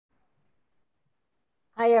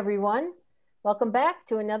Hi, everyone. Welcome back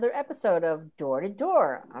to another episode of Door to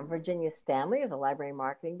Door. I'm Virginia Stanley of the Library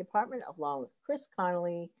Marketing Department, along with Chris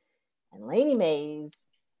Connolly and Lainey Mays.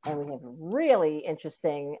 And we have a really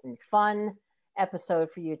interesting and fun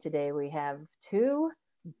episode for you today. We have two,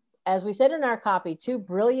 as we said in our copy, two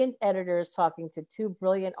brilliant editors talking to two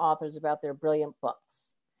brilliant authors about their brilliant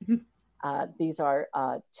books. These are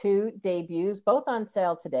two debuts, both on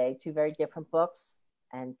sale today, two very different books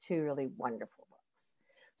and two really wonderful books.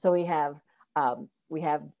 So we have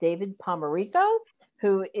David Pomerico,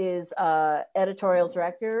 who is editorial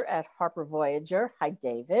director at Harper Voyager. Hi,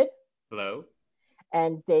 David. Hello.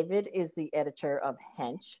 And David is the editor of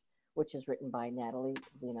HENCH, which is written by Natalie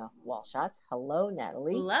Zina Walschots. Hello,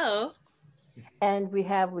 Natalie. Hello. And we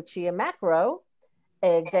have Lucia Macro,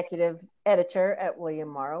 executive editor at William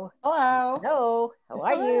Morrow. Hello. Hello. How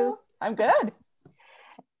are you? I'm good.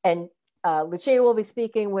 And Lucia will be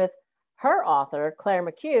speaking with her author, Clare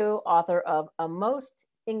McHugh, author of A Most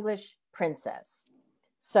English Princess.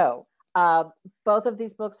 So both of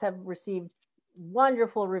these books have received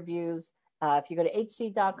wonderful reviews. If you go to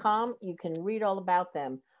hc.com, you can read all about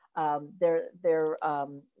them. They're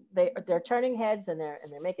turning heads and they're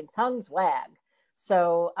making tongues wag.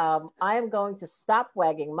 So I am going to stop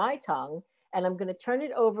wagging my tongue and I'm going to turn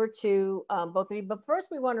it over to both of you. But first,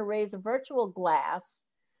 we want to raise a virtual glass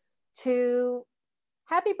to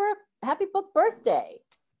happy book birthday.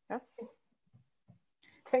 Yes.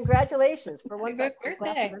 Congratulations for one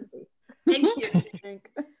birthday. Thank you.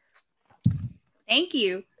 Thank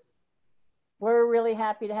you. We're really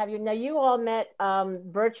happy to have you. Now, you all met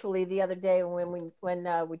virtually the other day when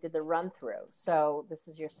we did the run through. So this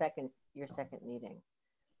is your second meeting.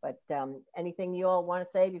 But anything you all want to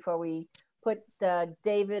say before we put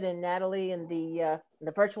David and Natalie in the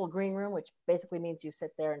virtual green room, which basically means you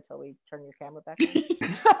sit there until we turn your camera back on?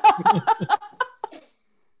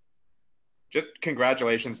 Just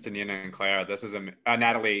congratulations to Nina and Claire. This is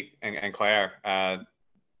Natalie and Claire.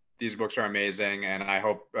 These books are amazing, and I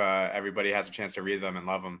hope everybody has a chance to read them and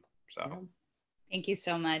love them. So, thank you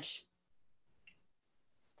so much.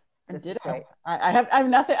 I have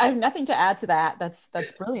nothing to add to that.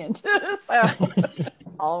 That's brilliant. So.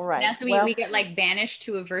 All right. Now, so we get like banished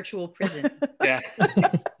to a virtual prison. Yeah.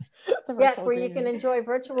 Yes, where you can enjoy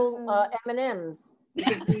virtual M&Ms.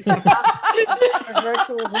 A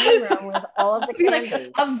virtual green room with all of the candy.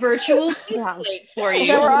 Like a virtual plate for you.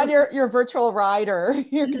 So we're on your virtual rider,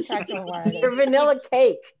 your contractual rider. Your vanilla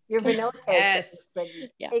cake. Yes. So you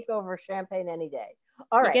take over champagne any day.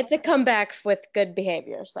 All right. You get to come back with good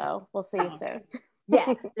behavior, so we'll see you soon.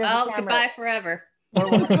 Yeah. Well, goodbye forever.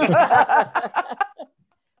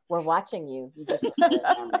 We're watching you. You just know where the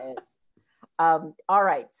camera is. All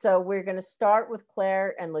right. So we're going to start with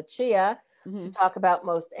Claire and Lucia to talk about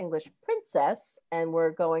Most English Princess, and we're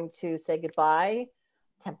going to say goodbye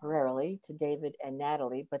temporarily to David and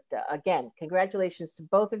Natalie. But again, congratulations to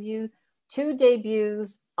both of you. Two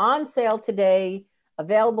debuts on sale today,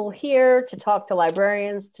 available here to talk to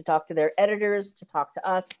librarians, to talk to their editors, to talk to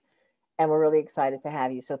us, and we're really excited to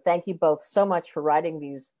have you. So thank you both so much for writing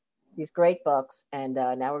these great books, and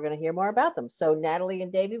now we're going to hear more about them. So Natalie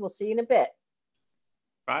and David, we'll see you in a bit.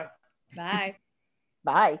 Bye. Bye.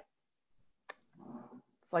 Bye.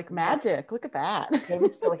 It's like magic. Look at that.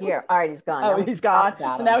 David's still here. All right, he's gone. Oh, he's gone.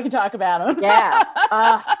 So now we can talk about him. Yeah.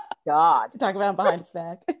 God. Talk about him behind his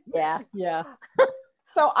back. Yeah. Yeah.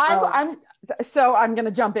 So I'm going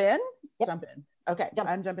to jump in. Yep. Jump in. Okay,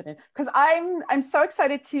 I'm jumping in because I'm so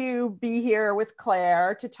excited to be here with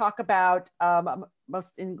Claire to talk about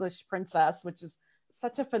Most English Princess, which is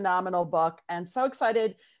such a phenomenal book, and so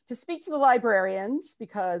excited to speak to the librarians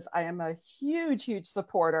because I am a huge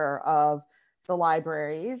supporter of the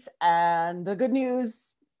libraries. And the good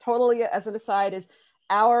news, totally as an aside, is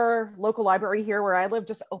our local library here where I live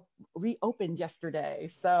just reopened yesterday.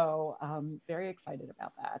 So very excited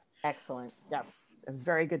about that. Excellent. Yes, it was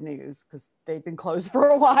very good news because they've been closed for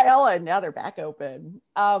a while and now they're back open.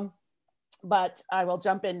 But I will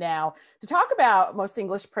jump in now to talk about Most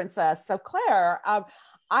English Princess. So Claire,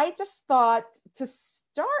 I just thought to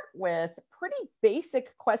start with a pretty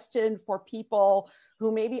basic question for people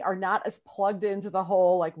who maybe are not as plugged into the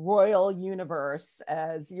whole like royal universe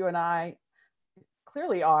as you and I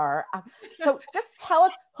clearly are. So just tell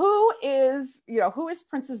us who is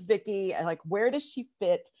Princess Vicky, and like where does she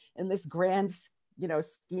fit in this grand,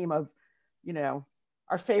 scheme of,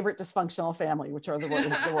 our favorite dysfunctional family, which is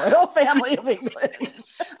the royal family of England.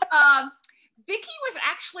 Vicky was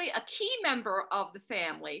actually a key member of the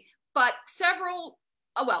family, but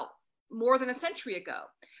more than a century ago,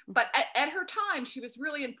 But at her time, she was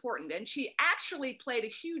really important, and she actually played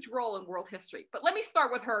a huge role in world history. But let me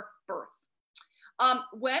start with her birth.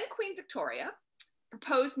 When Queen Victoria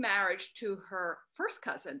proposed marriage to her first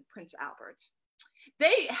cousin, Prince Albert,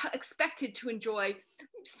 they expected to enjoy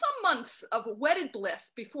some months of wedded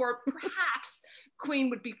bliss before perhaps Queen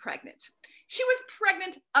would be pregnant. She was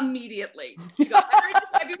pregnant immediately. She got married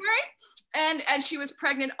in February, and she was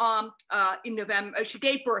pregnant in November. She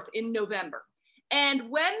gave birth in November. And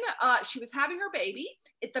when she was having her baby,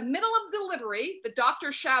 at the middle of delivery, the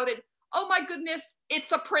doctor shouted, "Oh my goodness,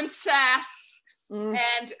 it's a princess!" But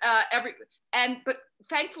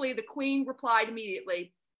thankfully, the Queen replied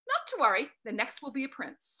immediately, "Not to worry, the next will be a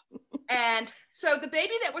prince." And so the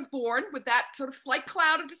baby that was born with that sort of slight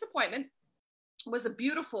cloud of disappointment was a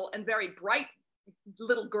beautiful and very bright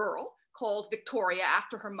little girl called Victoria,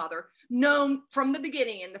 after her mother, known from the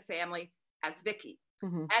beginning in the family as Vicky.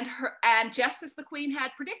 Mm-hmm. And just as the Queen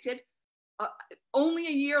had predicted, only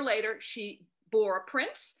a year later, she bore a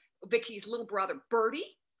prince, Vicky's little brother,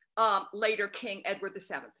 Bertie, later King Edward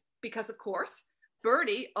VII. Because, of course,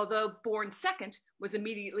 Bertie, although born second, was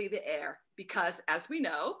immediately the heir, because, as we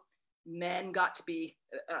know, men got to be,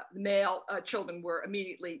 male children were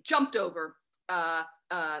immediately jumped over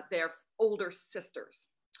their older sisters.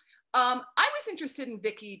 I was interested in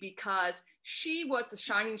Vicky because she was the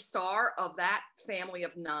shining star of that family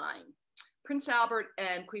of 9. Prince Albert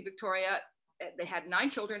and Queen Victoria, they had 9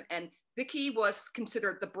 children, and Vicky was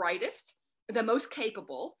considered the brightest, the most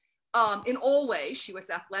capable. In all ways. She was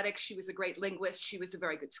athletic. She was a great linguist. She was a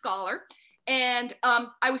very good scholar. And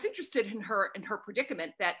I was interested in her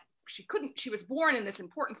predicament that she was born in this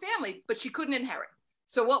important family, but she couldn't inherit.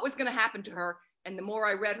 So what was going to happen to her? And the more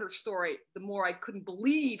I read her story, the more I couldn't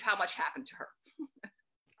believe how much happened to her.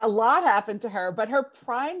 A lot happened to her, but her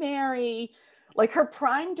prime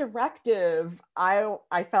directive,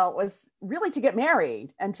 I felt, was really to get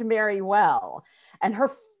married and to marry well. And her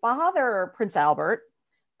father, Prince Albert,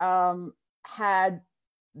 had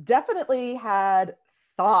definitely had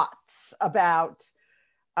thoughts about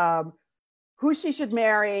who she should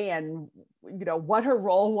marry and what her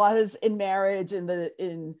role was in marriage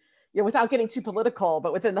without getting too political,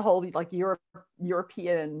 but within the whole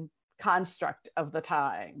European construct of the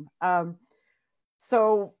time.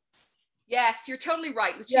 So yes, you're totally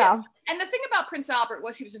right, Lucia. Yeah. And the thing about Prince Albert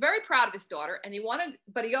was he was very proud of his daughter, and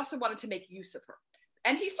but he also wanted to make use of her.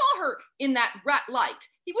 And he saw her in that light.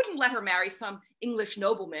 He wouldn't let her marry some English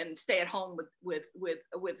nobleman and stay at home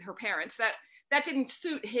with her parents. That didn't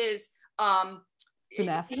suit his his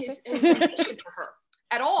ambition for her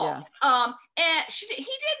at all. Yeah. And he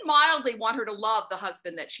did mildly want her to love the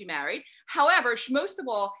husband that she married. However, most of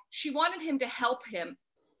all, she wanted him to help him.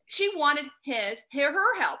 She wanted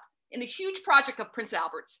her help in a huge project of Prince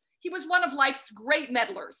Albert's. He was one of life's great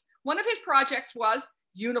meddlers. One of his projects was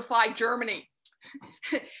unify Germany.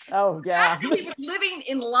 Oh, yeah. The fact that he was living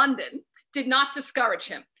in London did not discourage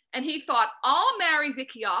him. And he thought, I'll marry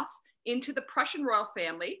Vicky off into the Prussian royal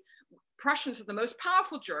family. Prussians are the most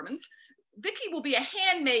powerful Germans. Vicky will be a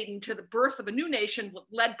handmaiden to the birth of a new nation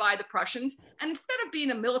led by the Prussians. And instead of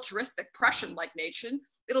being a militaristic Prussian-like nation,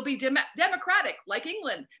 it'll be democratic like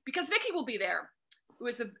England, because Vicky will be there.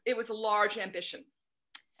 It was a large ambition.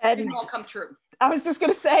 And it didn't all come true. I was just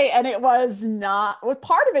going to say, and it was not, well,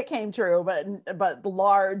 part of it came true, but the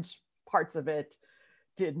large parts of it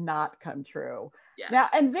did not come true. Yes. Now,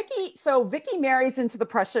 and Vicky marries into the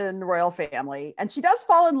Prussian royal family, and she does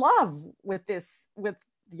fall in love with the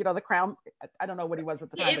crown. I don't know what he was at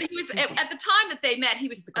the time. He was at the time that they met. He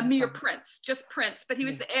was a mere prince, just prince, but he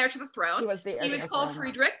was the heir to the throne. He was called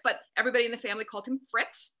Friedrich, but everybody in the family called him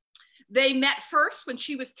Fritz. They met first when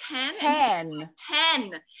she was 10. 10.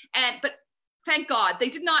 But thank God they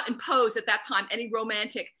did not impose at that time any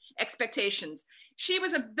romantic expectations. She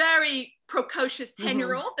was a very precocious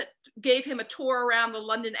 10-year-old that gave him a tour around the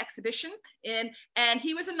London exhibition. And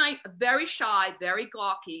he was a very shy, very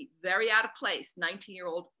gawky, very out of place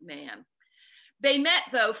 19-year-old man. They met,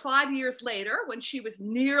 though, 5 years later when she was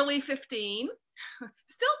nearly 15,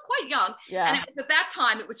 still quite young. Yeah. And at that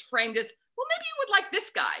time, it was framed as, well, maybe you would like this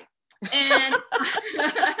guy. And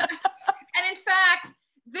in fact,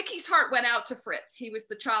 Vicky's heart went out to Fritz. He was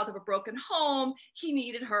the child of a broken home. He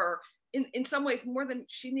needed her in some ways more than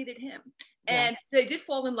she needed him. And they did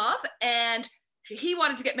fall in love, and he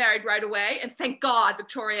wanted to get married right away. And thank God,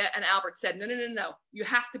 Victoria and Albert said, no, you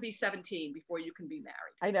have to be 17 before you can be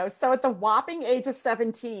married. I know. So at the whopping age of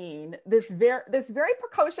 17, this very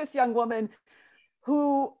precocious young woman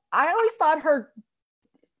who I always thought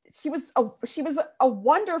she was a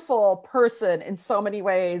wonderful person in so many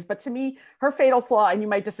ways, but to me, her fatal flaw, and you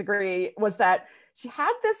might disagree, was that she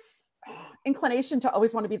had this inclination to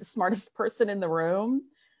always want to be the smartest person in the room.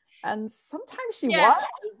 And sometimes she was,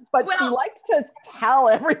 but she liked to tell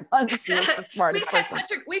everyone she was the smartest person.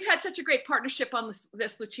 We've had such a great partnership on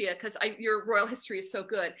this Lucia, because your royal history is so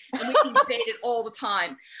good, and we can debate it all the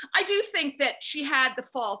time. I do think that she had the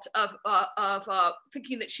fault of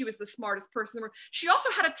thinking that she was the smartest person in the room. She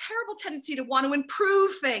also had a terrible tendency to want to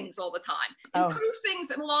improve things all the time, improve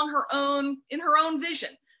things along in her own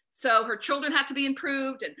vision. So her children had to be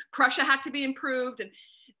improved, and Prussia had to be improved, and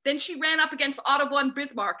then she ran up against Otto von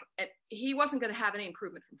Bismarck, and he wasn't going to have any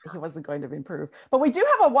improvement from her. He wasn't going to improve. But we do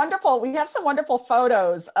have we have some wonderful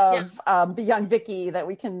photos of the young Vicky that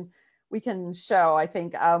we can show, I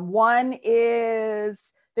think. One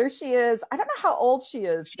is, there she is. I don't know how old she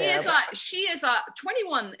is. She is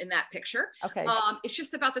 21 in that picture. Okay. It's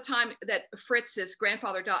just about the time that Fritz's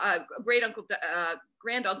grandfather, granduncle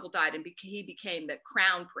died, and he became the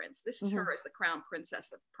crown prince. This is her as the crown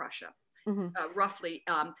princess of Prussia. Roughly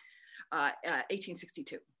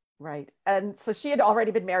 1862. Right. And so she had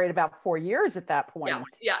already been married about 4 years at that point.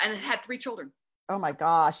 Yeah, and had 3 children. Oh my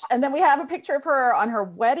gosh. And then we have a picture of her on her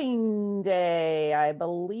wedding day, I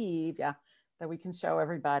believe, that we can show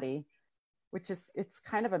everybody, it's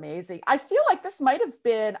kind of amazing. I feel like this might have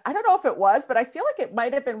been, I don't know if it was, but I feel like it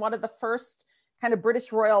might have been one of the first kind of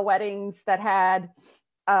British royal weddings that had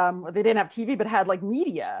they didn't have TV, but had like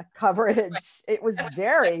media coverage. Right. It was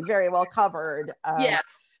very, very well covered. Yes.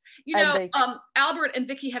 Albert and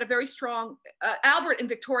Vicky had a very strong, Albert and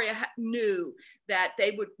Victoria knew that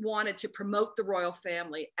they wanted to promote the royal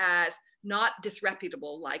family as not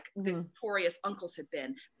disreputable like Victoria's uncles had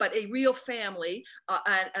been, but a real family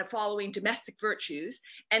and following domestic virtues.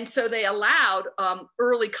 And so they allowed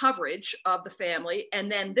early coverage of the family. And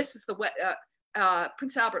then this is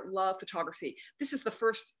Prince Albert loved photography. This is the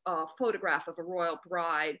first photograph of a royal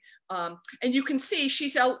bride, and you can see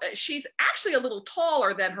she's actually a little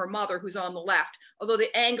taller than her mother, who's on the left, although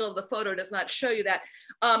the angle of the photo does not show you that.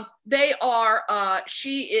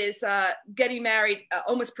 She is getting married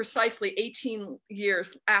almost precisely 18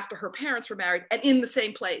 years after her parents were married, and in the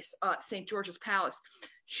same place, St. George's Palace.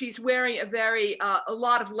 She's wearing a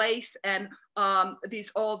lot of lace and all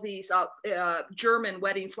these German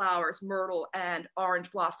wedding flowers, myrtle and orange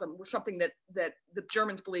blossom, were something that the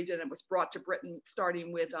Germans believed in and was brought to Britain,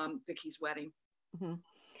 starting with Vicky's wedding.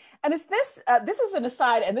 And is this is an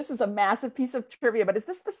aside, and this is a massive piece of trivia, but is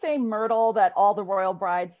this the same myrtle that all the royal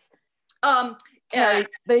brides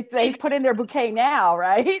they put in their bouquet now,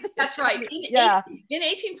 right? That's right. In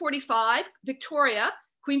 1845,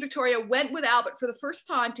 Queen Victoria went with Albert for the first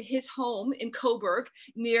time to his home in Coburg,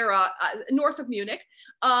 near north of Munich.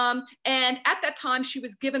 And at that time, she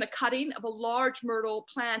was given a cutting of a large myrtle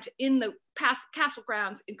plant in the castle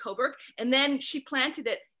grounds in Coburg. And then she planted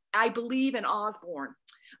it, I believe, in Osborne.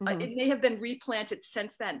 It may have been replanted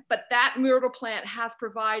since then, but that myrtle plant has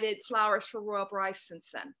provided flowers for royal brides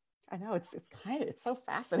since then. I know, it's so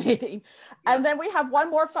fascinating. Yeah. And then we have one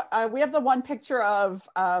more, we have the one picture of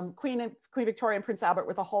Queen Victoria and Prince Albert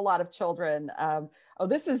with a whole lot of children.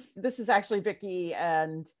 This is actually Vicky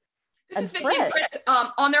and Fritz.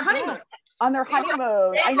 On their honeymoon. Yeah. On their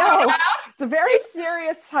honeymoon. I know, it's a very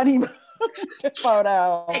serious honeymoon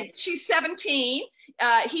photo. She's 17,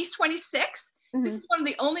 he's 26. This is one of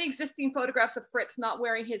the only existing photographs of Fritz not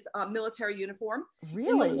wearing his military uniform.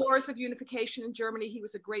 Really? In the Wars of Unification in Germany, he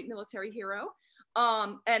was a great military hero.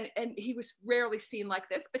 And he was rarely seen like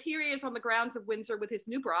this. But here he is on the grounds of Windsor with his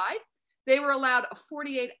new bride. They were allowed a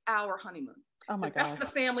 48-hour honeymoon. Oh my gosh. The rest of the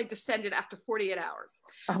family descended after 48 hours.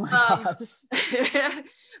 Oh my gosh.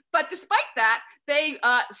 But despite that, they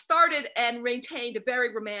started and maintained a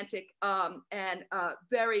very romantic and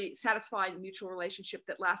very satisfying mutual relationship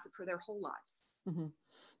that lasted for their whole lives.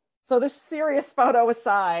 So this serious photo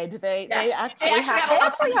aside, they actually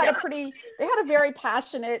had a very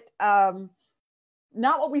passionate, not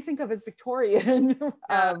what we think of as Victorian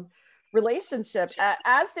relationship,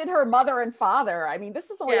 as did her mother and father. I mean,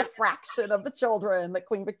 this is only a fraction of the children that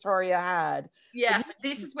Queen Victoria had. Yes,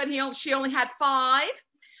 this is when she only had 5.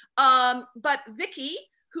 But Vicky,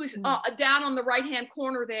 who's down on the right-hand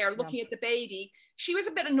corner there looking at the baby, she was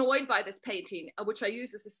a bit annoyed by this painting, which I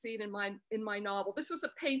use as a scene in my novel. This was a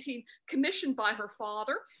painting commissioned by her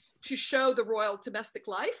father to show the royal domestic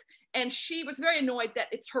life. And she was very annoyed that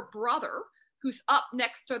it's her brother who's up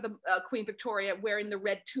next to the Queen Victoria wearing the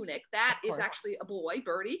red tunic. That is actually a boy,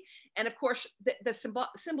 Bertie. And of course, the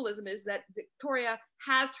symbolism is that Victoria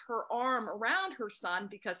has her arm around her son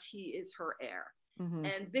because he is her heir.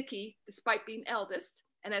 And Vicky, despite being eldest,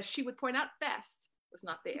 and as she would point out best, was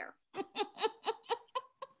not the heir.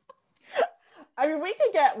 I mean, we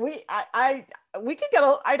could get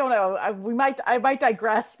I don't know. I might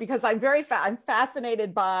digress because I'm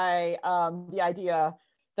fascinated by the idea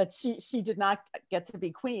that she did not get to be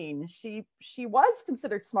queen. She was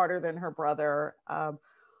considered smarter than her brother.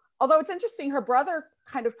 Although it's interesting, her brother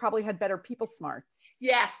kind of probably had better people smarts.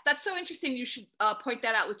 Yes, that's so interesting. You should point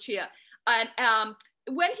that out, Lucia. And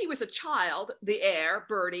when he was a child, the heir,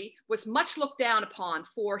 Bertie, was much looked down upon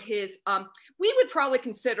for his, we would probably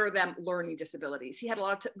consider them learning disabilities. He had a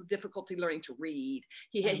lot of difficulty learning to read.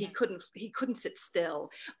 He couldn't sit still.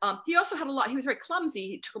 He also had he was very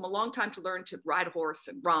clumsy. It took him a long time to learn to ride a horse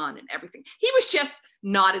and run and everything. He was just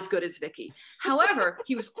not as good as Vicky. However,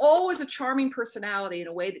 he was always a charming personality in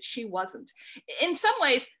a way that she wasn't. In some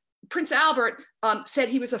ways, Prince Albert said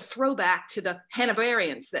he was a throwback to the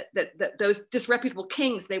Hanoverians, that those disreputable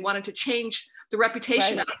kings, they wanted to change the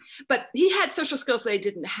reputation of. But he had social skills they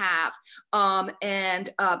didn't have.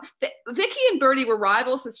 Vicky and Bertie were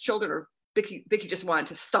rivals as children, or Vicky just wanted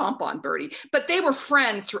to stomp on Bertie, but they were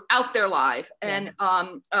friends throughout their life, and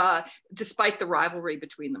despite the rivalry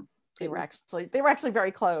between them. They were actually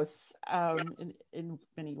very close in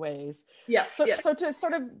many ways. Yeah. So to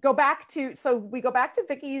sort of go back to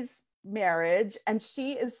Vicky's marriage, and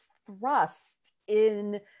she is thrust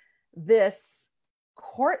in this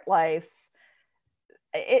court life.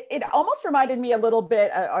 It almost reminded me a little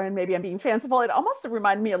bit, or maybe I'm being fanciful, it almost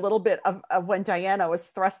reminded me a little bit of when Diana was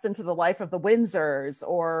thrust into the life of the Windsors,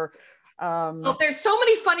 or well, there's so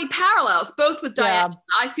many funny parallels, both with Diana,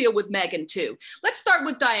 I feel with Meghan too. Let's start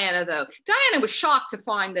with Diana, though. Diana was shocked to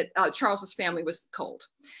find that Charles's family was cold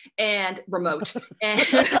and remote. And,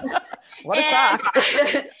 what a shock.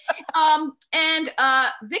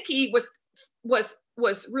 Vicky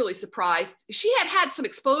was really surprised. She had some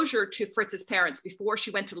exposure to Fritz's parents before she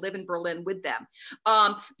went to live in Berlin with them.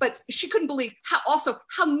 But she couldn't believe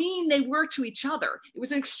how mean they were to each other. It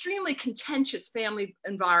was an extremely contentious family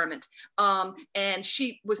environment. And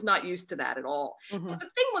she was not used to that at all. Mm-hmm. But the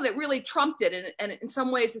thing that really trumped it, and in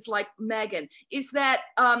some ways is like Meghan, is that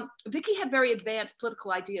Vicky had very advanced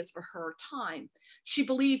political ideas for her time. She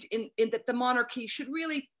believed in that the monarchy should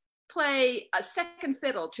really play a second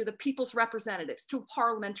fiddle to the people's representatives, to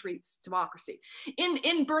parliamentary democracy.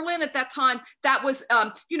 In Berlin at that time, that was,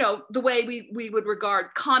 the way we would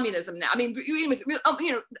regard communism now. I mean,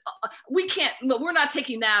 we're not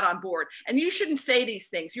taking that on board, and you shouldn't say these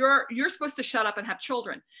things. You're supposed to shut up and have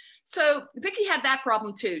children. So Vicky had that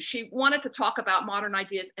problem too. She wanted to talk about modern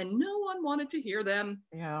ideas, and no one wanted to hear them.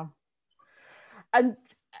 Yeah.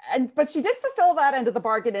 But she did fulfill that end of the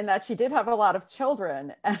bargain in that she did have a lot of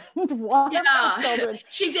children, and one of the children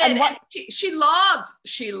she did. And she loved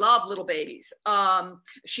little babies.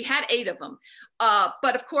 She had 8 of them,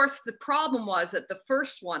 but of course the problem was that the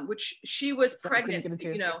first one, which she was pregnant,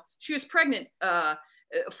 she was pregnant 4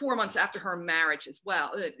 months after her marriage as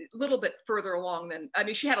well, a little bit further along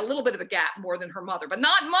she had a little bit of a gap more than her mother, but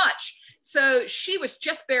not much. So she was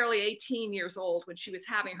just barely 18 years old when she was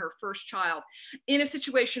having her first child, in a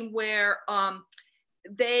situation where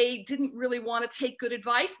they didn't really want to take good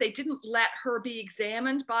advice. They didn't let her be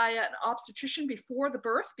examined by an obstetrician before the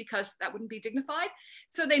birth because that wouldn't be dignified.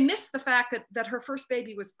 So they missed the fact that her first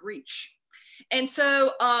baby was breech. And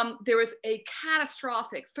so there was a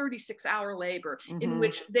catastrophic 36-hour labor in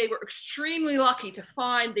which they were extremely lucky to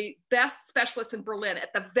find the best specialists in Berlin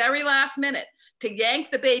at the very last minute to yank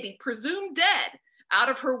the baby, presumed dead, out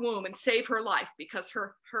of her womb and save her life, because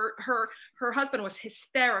her husband was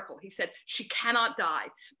hysterical. He said, she cannot die.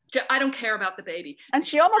 I don't care about the baby. And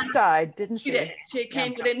she almost died, didn't she? She did. She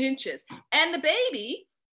came within inches. And the baby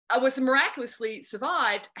was miraculously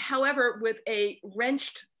survived, however, with a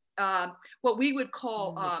wrenched, what we would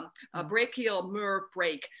call a brachial nerve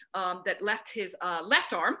break that left his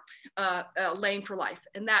left arm lame for life.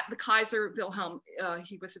 And that the Kaiser Wilhelm,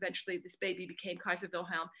 this baby became Kaiser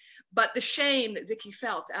Wilhelm. But the shame that Vicky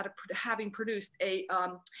felt out of having produced a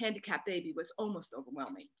handicapped baby was almost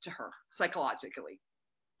overwhelming to her psychologically.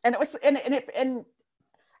 And it was, and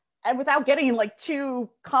without getting like too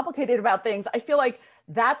complicated about things, I feel like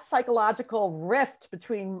that psychological rift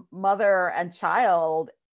between mother and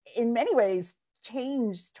child in many ways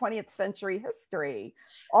changed 20th century history,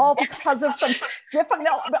 all because of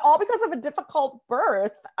all because of a difficult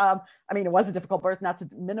birth. I mean, it was a difficult birth, not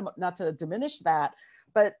to diminish that,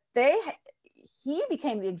 but he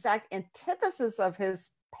became the exact antithesis of his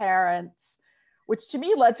parents, which to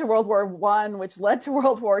me led to World War I, which led to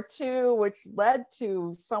World War II, which led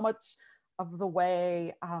to so much of the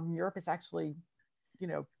way Europe is actually,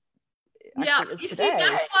 actually is you today. see,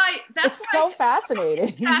 that's it's why so fascinating.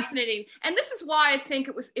 It's fascinating. And this is why I think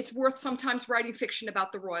it's worth sometimes writing fiction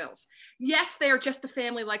about the royals. Yes, they are just a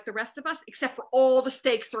family like the rest of us, except for all the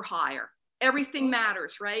stakes are higher. Everything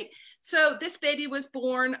matters, right? So this baby was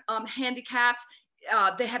born handicapped.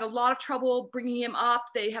 They had a lot of trouble bringing him up.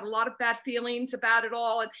 They had a lot of bad feelings about it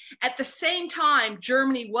all. And at the same time,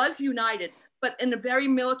 Germany was united, but in a very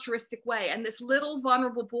militaristic way. And this little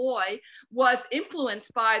vulnerable boy was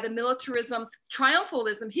influenced by the militarism,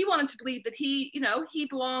 triumphalism. He wanted to believe that he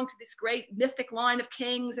belonged to this great mythic line of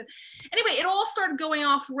kings. And anyway, it all started going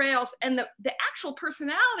off rails. And the actual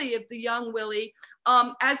personality of the young Willie,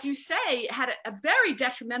 as you say, had a very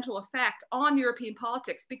detrimental effect on European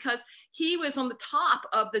politics, because he was on the top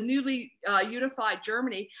of the newly unified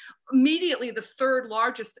Germany, immediately the third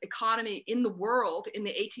largest economy in the world in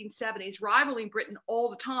the 1870s, rivaling Britain all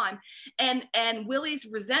the time. And Willie's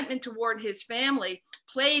resentment toward his family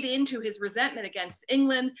played into his resentment against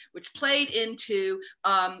England, which played into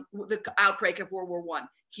the outbreak of World War I.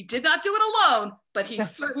 He did not do it alone, but he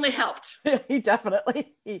certainly helped. He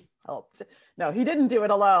definitely helped. No, he didn't do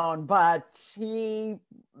it alone, but it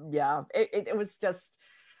was just,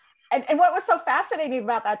 and what was so fascinating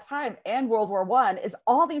about that time and World War I is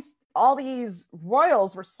all these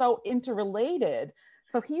royals were so interrelated.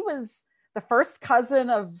 So he was the first cousin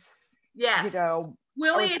of,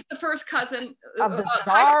 Willie is the first cousin of the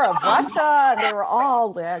Tsar of Russia. They were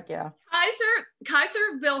all there, yeah. Kaiser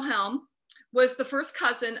Wilhelm was the first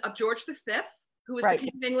cousin of George V, who was the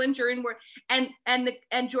King of England during war, and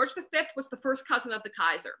George V was the first cousin of the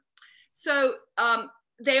Kaiser. So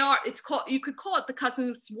you could call it the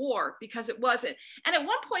Cousins' War, because it wasn't. And at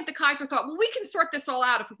one point the Kaiser thought, well, we can sort this all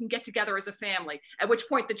out if we can get together as a family, at which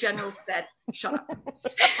point the generals said, shut up.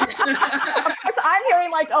 Of course, I'm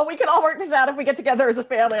hearing like, oh, we can all work this out if we get together as a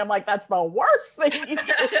family. I'm like, that's the worst thing you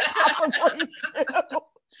could possibly do.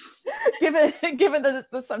 Given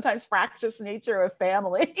the sometimes fractious nature of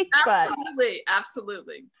family.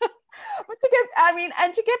 Absolutely. But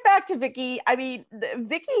to get back to Vicky,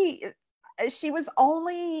 Vicky, she was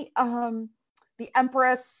only the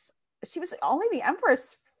Empress. She was only the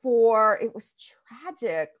Empress for, it was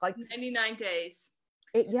tragic, like 99 days.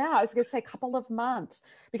 I was gonna say a couple of months,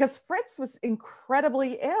 because Fritz was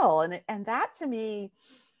incredibly ill, and that to me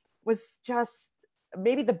was just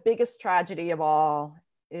maybe the biggest tragedy of all.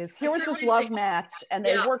 Is here was this love match, and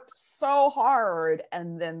they worked so hard,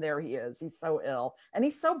 and then there he is. He's so ill, and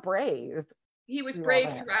he's so brave. He was brave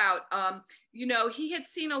throughout. He had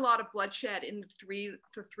seen a lot of bloodshed in the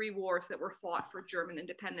three wars that were fought for German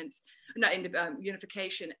independence,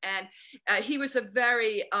 unification, and he was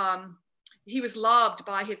he was loved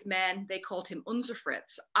by his men. They called him Unser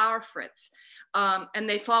Fritz, our Fritz. And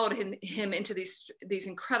they followed him into these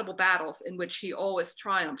incredible battles in which he always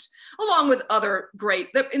triumphed, along with other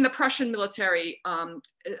in the Prussian military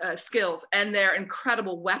skills and their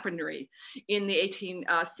incredible weaponry in the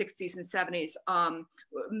 1860s and 70s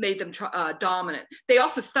made them dominant. They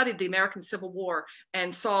also studied the American Civil War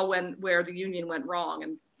and saw where the Union went wrong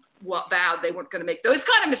and vowed they weren't going to make those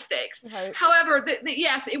kind of mistakes. Right. However,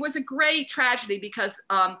 yes, it was a great tragedy, because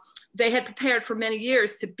they had prepared for many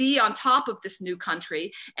years to be on top of this new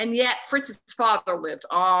country, and yet Fritz's father lived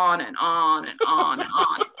on and on and on and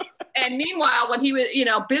on. And meanwhile, when he was,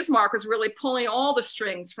 Bismarck was really pulling all the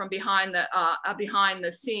strings from behind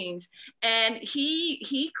the scenes, and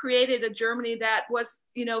he created a Germany that was,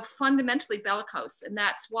 fundamentally bellicose, and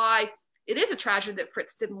that's why it is a tragedy that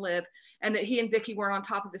Fritz didn't live, and that he and Vicky weren't on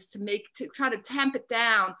top of this to try to tamp it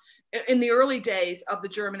down in the early days of the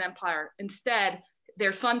German Empire. Instead,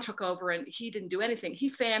 their son took over, and he didn't do anything. He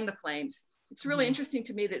fanned the flames. It's really interesting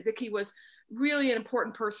to me that Vicky was really an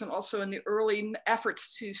important person also in the early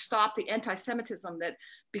efforts to stop the anti-Semitism that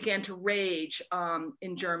began to rage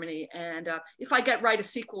in Germany. And if I write a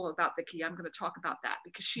sequel about Vicky, I'm going to talk about that,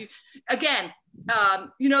 because she, again,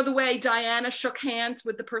 the way Diana shook hands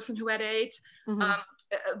with the person who had AIDS,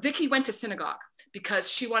 Vicky went to synagogue because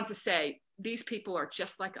she wanted to say, these people are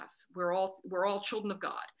just like us. We're all children of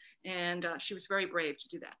God. And she was very brave to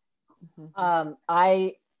do that.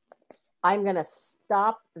 I'm going to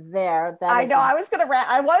stop there. I know. I was going to wrap.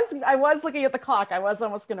 I was looking at the clock. I was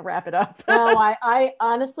almost going to wrap it up. No, I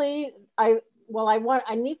honestly, I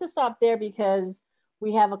need to stop there because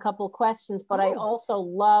we have a couple of questions, but I also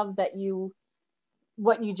love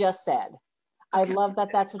what you just said. I love that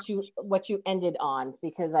that's what you ended on,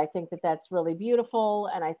 because I think that that's really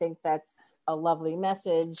beautiful. And I think that's a lovely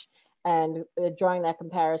message. And drawing that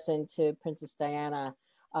comparison to Princess Diana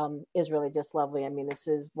is really just lovely. I mean, this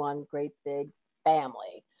is one great big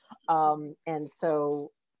family. And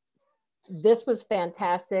so this was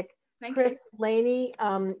fantastic. Thank Chris, Lainey,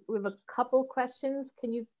 we have a couple questions.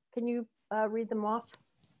 Can you read them off?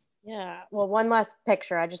 Yeah. Well, one last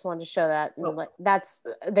picture. I just wanted to show that.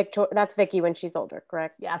 That's Vicky when she's older,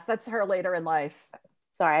 correct? Yes, that's her later in life.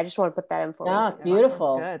 Sorry, I just want to put that in for Ah, you.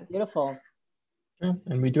 beautiful. Good. Beautiful. Yeah,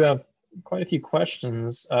 and we do have quite a few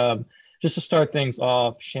questions. Just to start things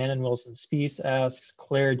off, Shannon Wilson Spees asks,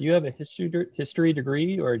 Claire, do you have a history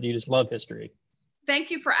degree, or do you just love history?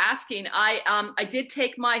 Thank you for asking. I did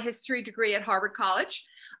take my history degree at Harvard College.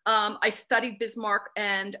 I studied Bismarck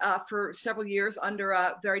and for several years under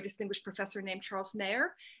a very distinguished professor named Charles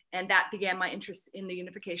Mayer, and that began my interest in the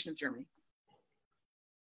unification of Germany.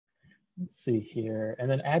 Let's see here.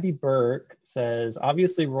 And then Abby Burke says,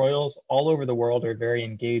 obviously royals all over the world are very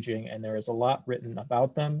engaging and there is a lot written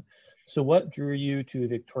about them. So what drew you to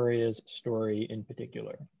Victoria's story in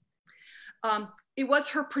particular? It was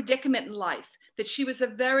her predicament in life, that she was a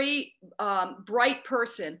very bright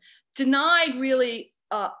person, denied really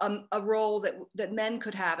a role that men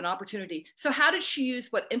could have, an opportunity. So how did she use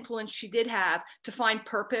what influence she did have to find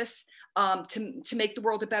purpose, to make the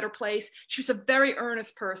world a better place? She was a very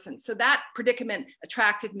earnest person. So that predicament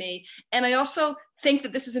attracted me. And I also think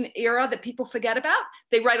that this is an era that people forget about.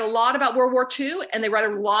 They write a lot about World War II and they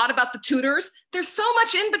write a lot about the Tudors. There's so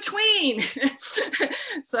much in between.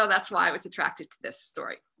 So that's why I was attracted to this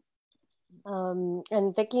story.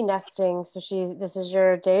 And Vicky Nesting, so this is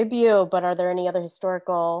your debut, but are there any other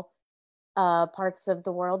historical parts of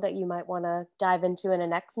the world that you might want to dive into in a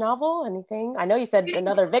next novel? Anything? I know you said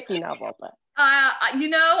another Vicky novel, but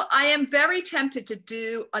I am very tempted to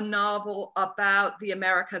do a novel about the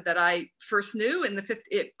America that I first knew in the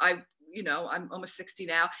 50s. I'm almost 60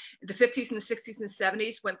 now. The 50s and the 60s and the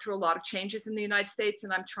 70s went through a lot of changes in the United States,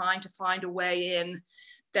 and I'm trying to find a way in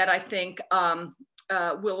that I think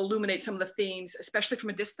will illuminate some of the themes, especially from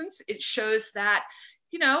a distance. It shows that,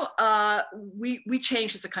 we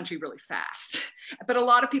changed as a country really fast, but a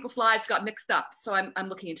lot of people's lives got mixed up. So I'm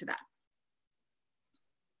looking into that.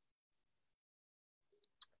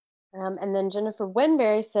 And then Jennifer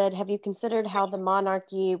Winberry said, have you considered how the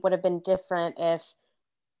monarchy would have been different if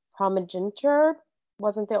primogeniture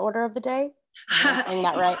wasn't the order of the day? Am I saying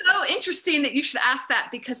that right? It's so interesting that you should ask that,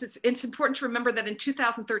 because it's important to remember that in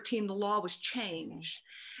 2013, the law was changed.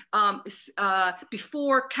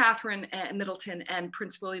 Before Catherine Middleton and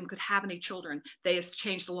Prince William could have any children, they has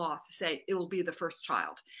changed the law to say it will be the first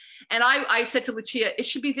child. And I said to Lucia, it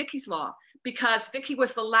should be Vicky's law, because Vicky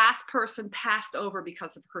was the last person passed over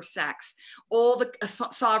because of her sex. All the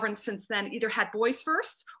sovereigns since then either had boys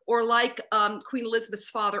first, or like Queen Elizabeth's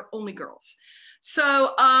father, only girls.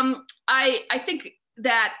 So I think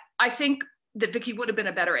that Vicky would have been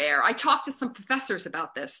a better heir. I talked to some professors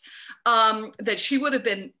about this, that she would have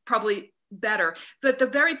been probably better. But the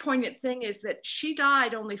very poignant thing is that she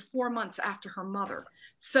died only 4 months after her mother.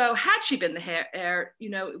 So had she been the heir,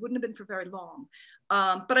 it wouldn't have been for very long.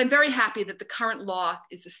 But I'm very happy that the current law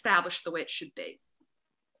is established the way it should be.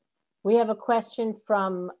 We have a question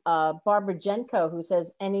from Barbara Jenko, who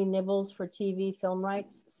says, any nibbles for TV film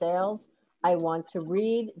rights sales? I want to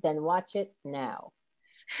read, then watch it now.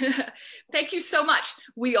 Thank you so much.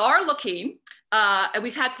 We are looking, and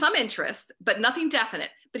we've had some interest, but nothing definite.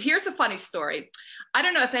 But here's a funny story. I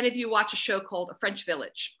don't know if any of you watch a show called A French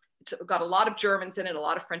Village. It's got a lot of Germans in it, a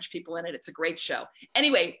lot of French people in it. It's a great show.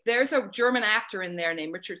 Anyway, there's a German actor in there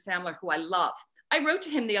named Richard Sandler, who I love. I wrote to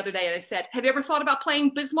him the other day and I said, have you ever thought about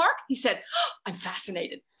playing Bismarck? He said, oh, I'm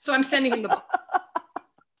fascinated. So I'm sending him the book.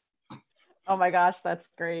 Oh my gosh, that's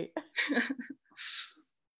great.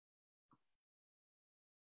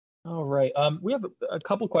 All right. We have a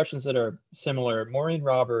couple questions that are similar. Maureen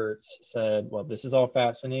Roberts said, well, this is all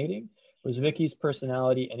fascinating. Was Vicky's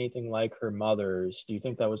personality anything like her mother's? Do you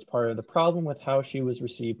think that was part of the problem with how she was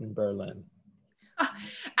received in Berlin?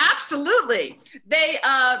 Absolutely.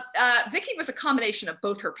 Vicky was a combination of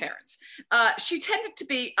both her parents. She tended to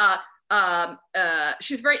be,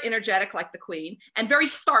 she was very energetic like the Queen, and very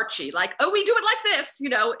starchy, like, oh, we do it like this,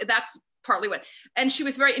 that's partly what. And she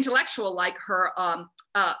was very intellectual like her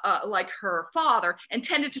father, and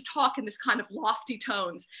tended to talk in this kind of lofty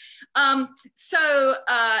tones.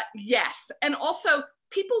 Yes. And also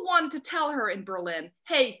people wanted to tell her in Berlin,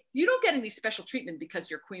 hey, you don't get any special treatment because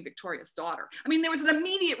you're Queen Victoria's daughter. I mean, there was an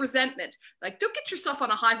immediate resentment, like, don't get yourself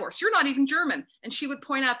on a high horse. You're not even German. And she would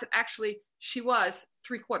point out that actually she was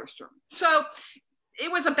 3/4 German. So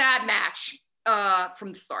it was a bad match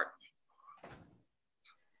from the start.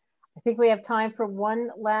 I think we have time for one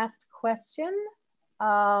last question.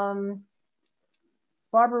 Barbara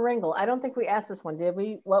Ringel, I don't think we asked this one, did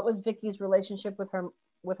we? What was Vicky's relationship with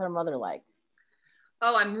her mother like?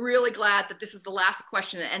 Oh, I'm really glad that this is the last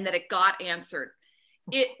question and that it got answered.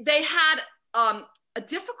 They had a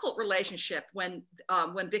difficult relationship when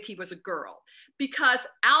Vicky was a girl, because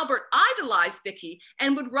Albert idolized Vicky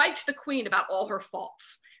and would write to the Queen about all her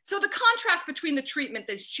faults. So the contrast between the treatment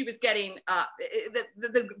that she was getting, that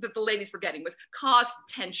the ladies were getting, was caused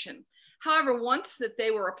tension. However, once that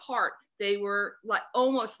they were apart, they were like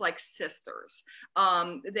almost like sisters.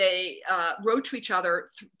 They wrote to each other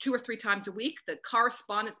 2 or 3 times a week. The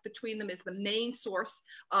correspondence between them is the main source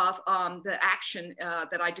of the action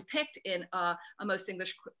that I depict in A Most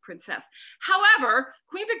English Princess. However,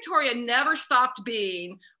 Queen Victoria never stopped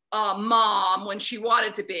being mom when she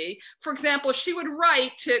wanted to be. For example, she would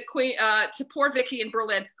write to poor Vicky in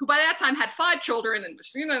Berlin, who by that time had 5 children. And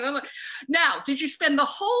now, did you spend the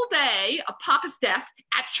whole day of Papa's death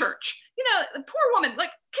at church? You know, the poor woman.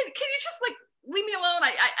 Like, can you just like leave me alone?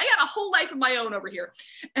 I got a whole life of my own over here,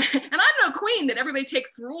 and I'm no queen that everybody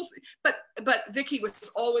takes the rules. But Vicky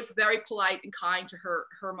was always very polite and kind to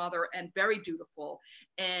her mother, and very dutiful.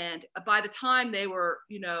 And by the time they were,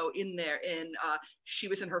 you know, she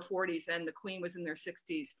was in her 40s and the Queen was in their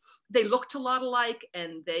 60s, they looked a lot alike,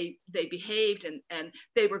 and they behaved, and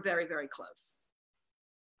they were very, very close.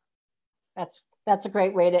 That's a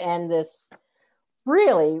great way to end this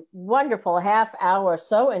really wonderful half hour.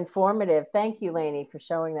 So informative. Thank you, Lainey, for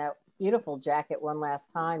showing that beautiful jacket one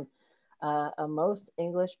last time. A Most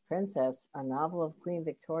English Princess, a novel of Queen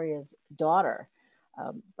Victoria's daughter.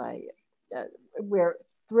 We're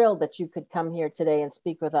thrilled that you could come here today and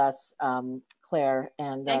speak with us, Claire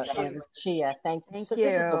and Lucia. Thank you. This was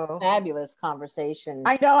a fabulous conversation.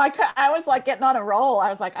 I know. I was like getting on a roll. I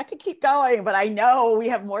was like, I could keep going, but I know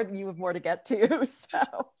you have more to get to. So,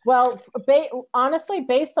 well, honestly,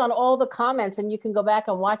 based on all the comments, and you can go back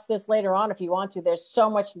and watch this later on if you want to. There's so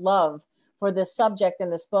much love for this subject in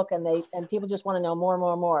this book, and people just want to know more and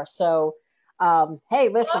more and more. So, hey,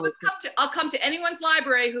 listen. I'll come to anyone's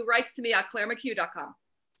library who writes to me at ClareMcHugh.com.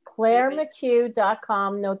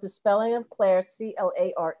 ClareMcHugh.com. Note the spelling of Claire,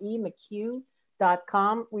 Clare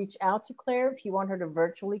McHugh.com. Reach out to Claire if you want her to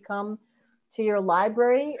virtually come to your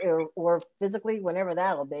library or physically, whenever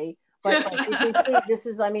that'll be. But you can see, this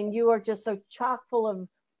is, I mean, you are just so chock full of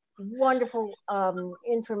wonderful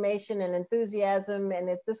information and enthusiasm, and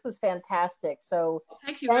this was fantastic. So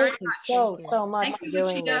thank you very much. So much for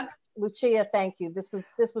doing this. Lucia, thank you. This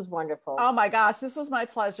was wonderful. Oh my gosh, this was my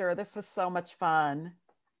pleasure. This was so much fun.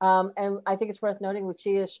 And I think it's worth noting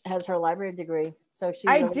Lucia has her library degree. So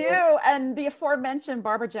I do. And the aforementioned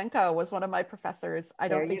Barbara Jenko was one of my professors. I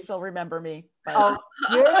don't think she'll remember me. But. Oh,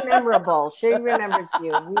 you're memorable. She remembers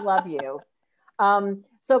you. We love you.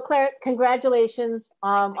 So Claire, congratulations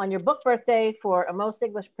on your book birthday for A Most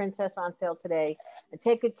English Princess, on sale today. And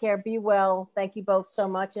take good care. Be well. Thank you both so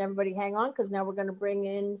much. And everybody hang on, because now we're going to bring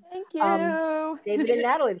in David and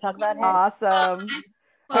Natalie to talk about HENCH. Awesome.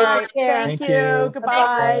 All right. Thank you.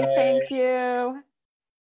 Goodbye. Thank you.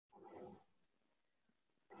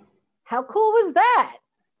 How cool was that?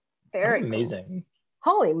 Very amazing.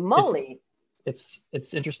 Cool. Holy moly. It's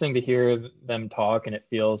interesting to hear them talk, and it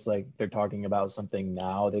feels like they're talking about something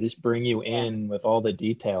now. They just bring you in with all the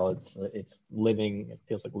detail. It's living. It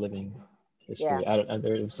feels like living history. Yeah.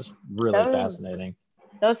 It was just really fascinating.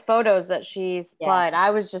 Those photos that she supplied,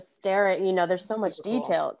 I was just staring. You know, there's so much detail.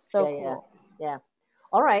 Cool. It's so cool. Yeah.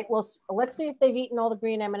 All right. Well, let's see if they've eaten all the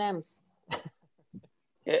green M&Ms.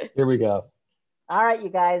 Here we go. All right, you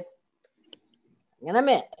guys.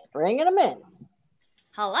 Bringing them in.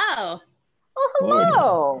 Hello. Oh,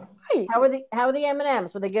 hello. Hi. How are the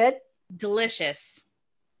M&Ms? Were they good? Delicious.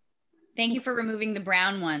 Thank you for removing the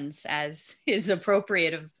brown ones, as is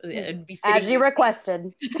appropriate as you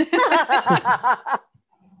requested.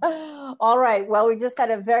 All right. Well, we just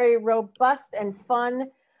had a very robust and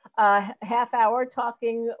fun half hour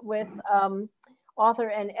talking with author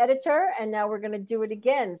and editor, and now we're going to do it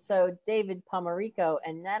again. So David Pomerico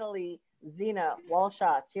and Natalie Zina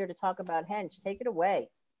Walschots here to talk about HENCH. Take it away.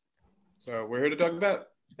 So we're here to talk about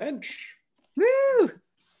HENCH. Woo!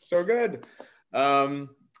 So good. I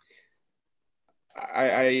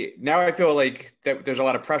feel like that there's a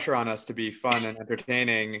lot of pressure on us to be fun and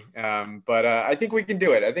entertaining, but I think we can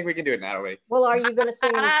do it. I think we can do it, Natalie. Well, are you going to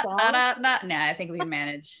sing any songs? No, I think we can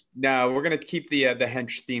manage. No, we're going to keep the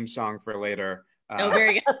HENCH theme song for later.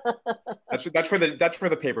 Very good. That's for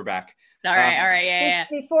the paperback. All right, yeah.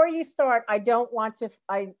 Before you start, I don't want to.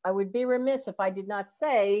 I would be remiss if I did not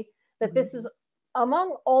say that this is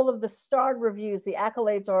among all of the starred reviews. The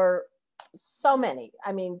accolades are so many.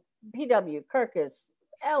 I mean, PW, Kirkus,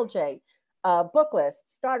 LJ, Booklist,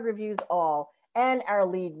 starred reviews, all. and our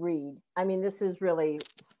lead read. I mean, this is really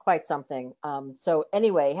quite something. So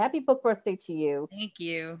anyway, happy book birthday to you. Thank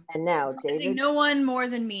you. And now, David. No one more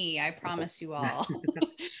than me, I promise you all.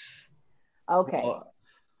 Okay. Well,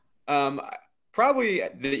 probably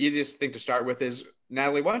the easiest thing to start with is,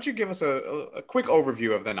 Natalie, why don't you give us a quick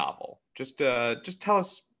overview of the novel? Just tell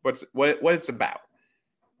us what it's about.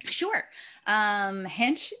 Sure.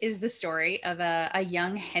 HENCH is the story of a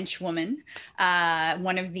young henchwoman,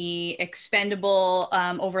 one of the expendable,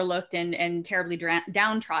 overlooked, and terribly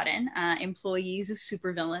downtrodden employees of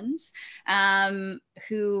supervillains,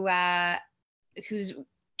 who's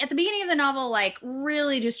at the beginning of the novel, like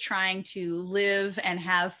really just trying to live and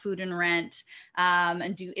have food and rent,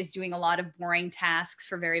 and is doing a lot of boring tasks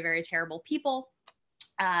for very, very terrible people.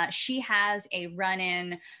 She has a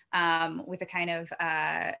run-in with a kind of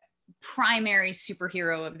primary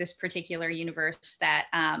superhero of this particular universe that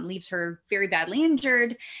leaves her very badly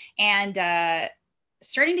injured, and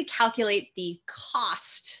starting to calculate the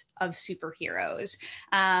cost of superheroes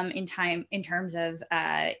in terms of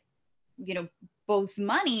both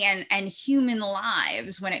money and human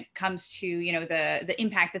lives when it comes to the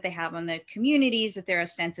impact that they have on the communities that they're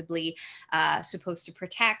ostensibly supposed to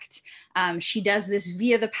protect. She does this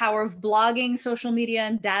via the power of blogging, social media,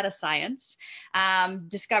 and data science.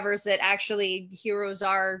 Discovers that actually heroes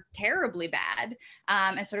are terribly bad,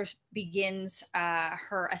 and sort of begins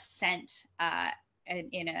her ascent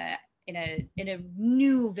in a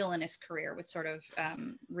new villainous career with sort of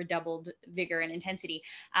redoubled vigor and intensity.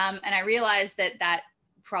 And I realized that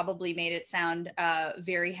probably made it sound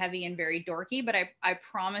very heavy and very dorky, but I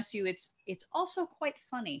promise you it's also quite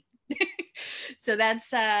funny. So that's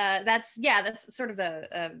sort of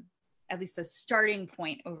at least the starting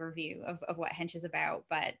point overview of what HENCH is about.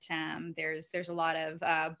 But there's a lot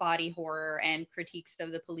of body horror and critiques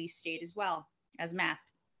of the police state as well as math.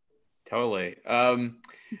 Totally.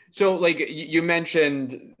 So like you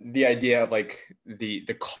mentioned the idea of like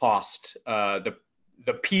the cost, the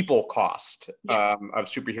people cost, yes, of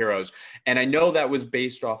superheroes. And I know that was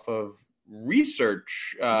based off of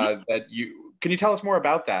research that can you tell us more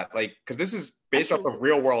about that? Like, because this is based off of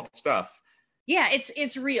real world stuff. Yeah,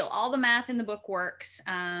 it's real. All the math in the book works,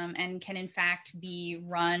 and can in fact be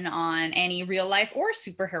run on any real life or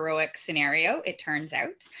superheroic scenario, it turns out.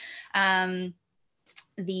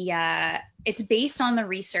 It's based on the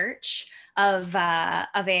research of a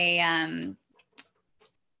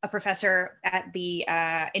professor at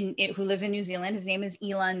who lives in New Zealand. His name is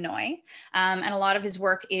Elan Noy, and a lot of his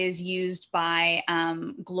work is used by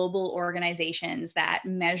global organizations that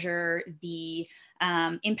measure the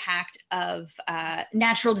impact of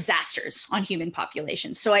natural disasters on human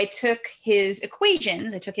populations. So I took his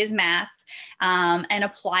equations, I took his math, and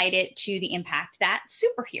applied it to the impact that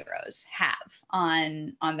superheroes have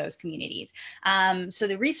on those communities. So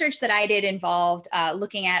the research that I did involved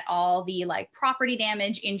looking at all the like property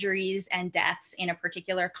damage, injuries, and deaths in a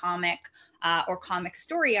particular comic or comic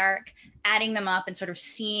story arc, adding them up and sort of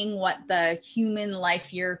seeing what the human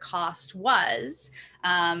life year cost was,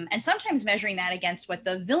 and sometimes measuring that against what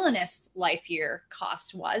the villainous life year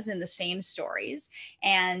cost was in the same stories.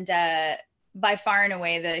 And by far and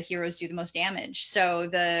away, the heroes do the most damage. So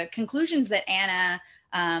the conclusions that Anna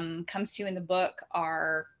comes to in the book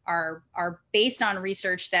are based on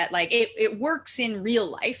research that like it works in real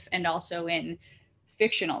life and also in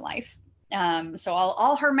fictional life. So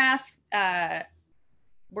all her math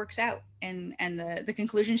works out, and the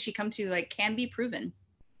conclusions she comes to like can be proven.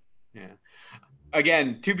 Yeah.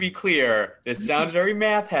 Again, to be clear, this sounds very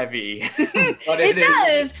math heavy, but it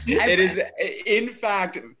does. It is in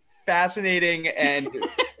fact fascinating and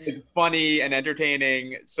funny and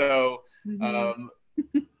entertaining. So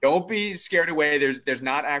don't be scared away. There's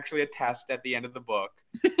not actually a test at the end of the book.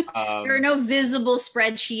 There are no visible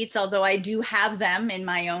spreadsheets, although I do have them in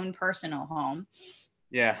my own personal home.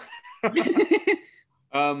 Yeah.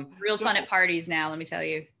 Real fun at parties now, let me tell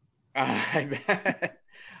you. I bet.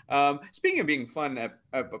 Speaking of being fun at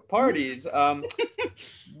parties,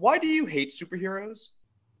 why do you hate superheroes?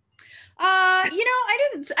 I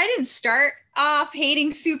didn't start off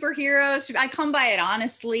hating superheroes. I come by it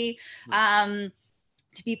honestly. To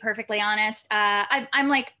be perfectly honest,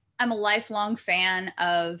 I'm a lifelong fan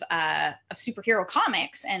of superhero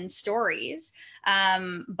comics and stories.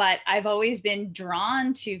 But I've always been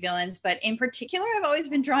drawn to villains, but in particular, I've always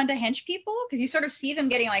been drawn to hench people because you sort of see them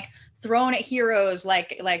getting like thrown at heroes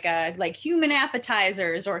like human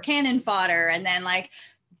appetizers or cannon fodder, and then like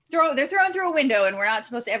they're thrown through a window and we're not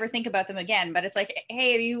supposed to ever think about them again. But it's like,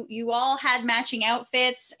 hey, you all had matching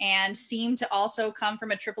outfits and seem to also come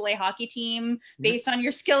from a AAA hockey team based on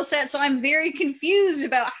your skill set. So I'm very confused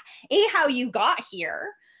about how you got here,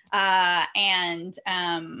 and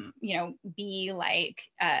you know, B, like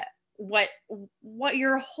what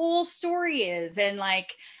your whole story is, and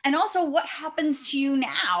like, and also what happens to you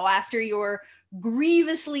now after you're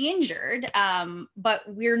grievously injured. But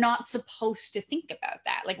we're not supposed to think about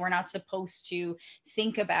that. Like, we're not supposed to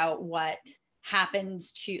think about what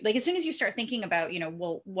happens to, like, as soon as you start thinking about, you know,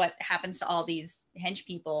 well, what happens to all these hench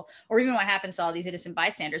people, or even what happens to all these innocent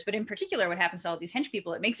bystanders, but in particular what happens to all these hench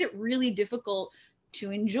people, it makes it really difficult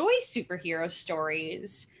to enjoy superhero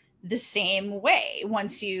stories the same way.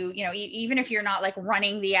 Once you know, even if you're not like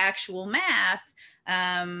running the actual math,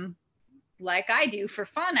 like I do for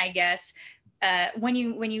fun, I guess, when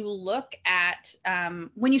you look at,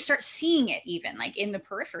 when you start seeing it even like in the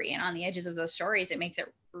periphery and on the edges of those stories, it makes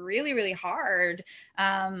it really, really hard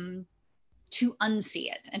to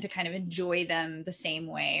unsee it and to kind of enjoy them the same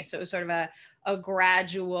way. So it was sort of a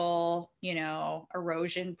gradual, you know,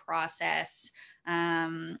 erosion process.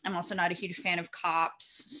 I'm also not a huge fan of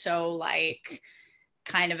cops, so like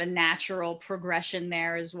kind of a natural progression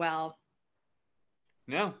there as well.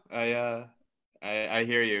 No, I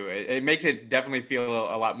hear you. It makes it definitely feel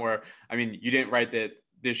a lot more. I mean, you didn't write that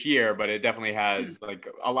this year, but it definitely has like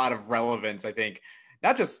a lot of relevance, I think,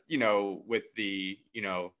 not just, you know, with the, you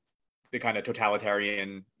know, the kind of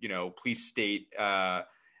totalitarian, you know, police state,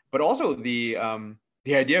 but also the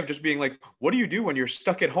idea of just being like, what do you do when you're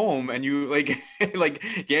stuck at home and you like like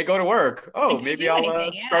can't go to work? Oh, maybe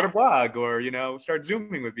I'll start a blog, or, you know, start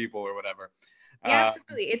Zooming with people or whatever. Yeah,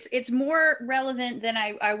 absolutely. It's more relevant than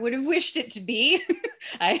I would have wished it to be,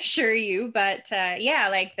 I assure you. But yeah,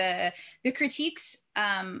 like the critiques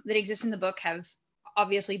that exist in the book have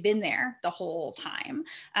obviously been there the whole time,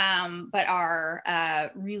 but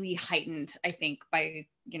are really heightened, I think, by,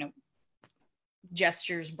 you know,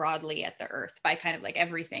 gestures broadly at the earth, by kind of like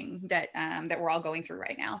everything that that we're all going through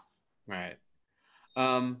right now. Right.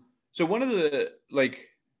 So one of the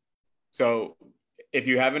so if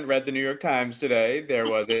you haven't read the New York Times today, there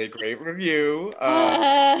was a great review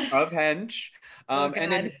of Hench.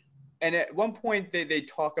 And at one point they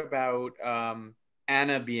talk about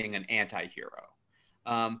Anna being an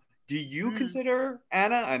anti-hero. Do you consider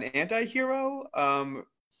Anna an anti-hero?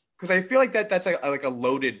 Because I feel like that's like a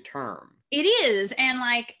loaded term. It is, and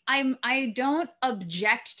like I don't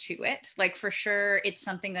object to it. Like, for sure, it's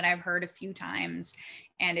something that I've heard a few times,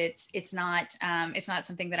 and it's not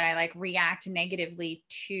something that I like react negatively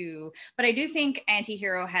to. But I do think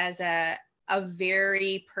anti-hero has a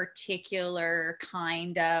very particular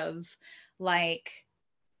kind of, like,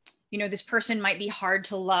 you know, this person might be hard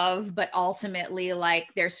to love, but ultimately, like,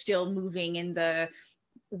 they're still moving in the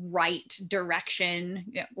right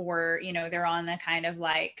direction, or, you know, they're on the kind of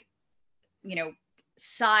like, you know,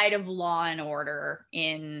 side of law and order,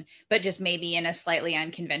 but just maybe in a slightly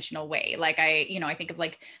unconventional way. Like, I think of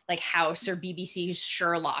like House or BBC's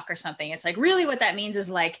Sherlock or something. It's like, really what that means is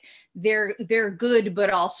like they're good but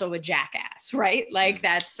also a jackass, right? Like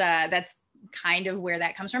that's kind of where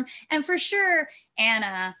that comes from. And for sure,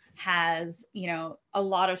 Anna has, you know, a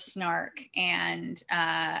lot of snark and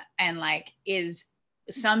like is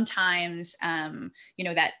sometimes, you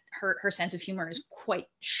know, that her sense of humor is quite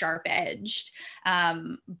sharp edged.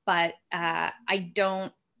 But I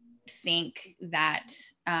don't think that,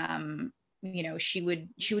 you know, she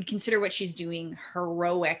would consider what she's doing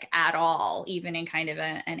heroic at all, even in kind of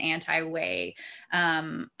an anti way.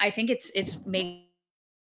 I think it's maybe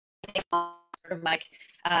sort of like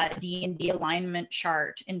D&D alignment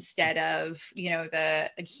chart instead of, you know, the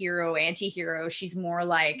hero anti-hero. She's more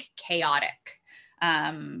like chaotic.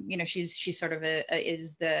 You know, she's sort of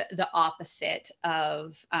is the opposite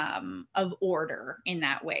of order in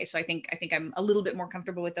that way. So I think I'm a little bit more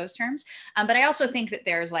comfortable with those terms. But I also think that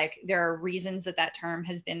there are reasons that term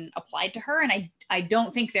has been applied to her, and I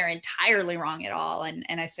don't think they're entirely wrong at all. And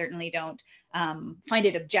I certainly don't find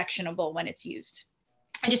it objectionable when it's used.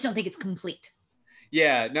 I just don't think it's complete.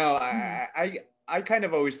 Yeah, no, I kind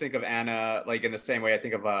of always think of Anna like in the same way I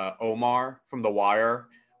think of Omar from The Wire,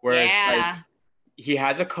 where it's like, he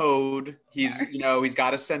has a code. He's, you know, he's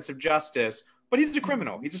got a sense of justice, but he's a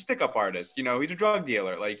criminal. He's a stick-up artist. You know, he's a drug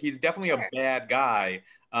dealer. Like, he's definitely a bad guy.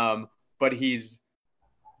 But he's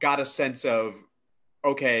got a sense of,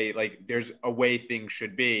 okay, like, there's a way things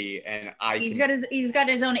should be, and he's got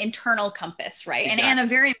his own internal compass, right? Exactly. And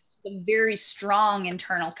a very strong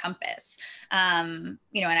internal compass. You know,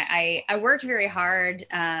 and I worked very hard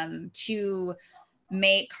to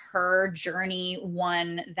make her journey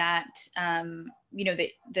one that you know,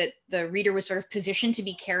 that the reader was sort of positioned to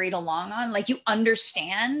be carried along on. Like, you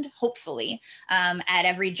understand, hopefully, at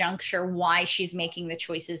every juncture why she's making the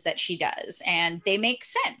choices that she does, and they make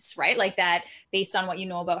sense, right? Like, that based on what you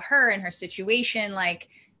know about her and her situation, like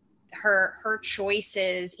her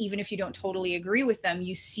choices, even if you don't totally agree with them,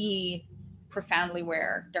 you see profoundly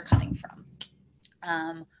where they're coming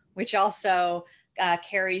from, which also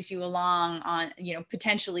carries you along on, you know,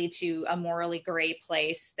 potentially to a morally gray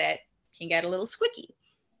place that can get a little squicky.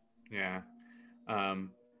 Yeah.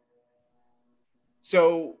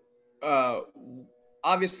 So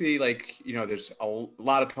obviously, like, you know, there's a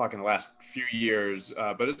lot of talk in the last few years,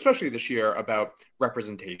 but especially this year, about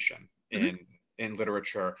representation in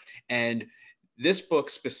literature. And this book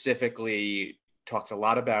specifically talks a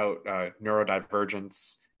lot about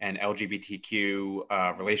neurodivergence and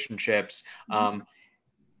LGBTQ relationships.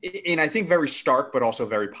 In, I think, very stark but also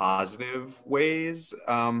very positive ways.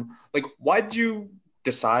 Like, why did you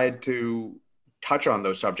decide to touch on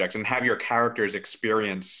those subjects and have your characters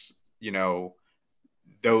experience, you know,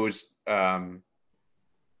 those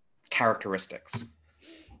characteristics?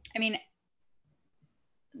 I mean,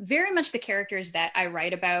 very much the characters that I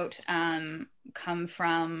write about come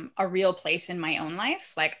from a real place in my own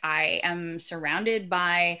life. Like, I am surrounded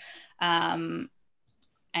by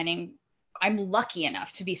I'm lucky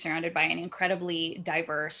enough to be surrounded by an incredibly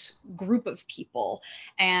diverse group of people.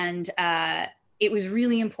 And it was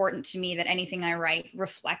really important to me that anything I write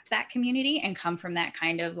reflect that community and come from that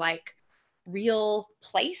kind of like real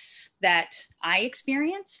place that I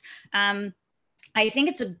experience. I think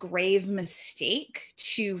it's a grave mistake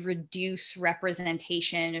to reduce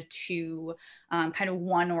representation to kind of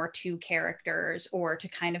one or two characters, or to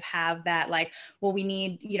kind of have that like, well, we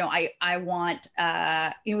need, you know, I want,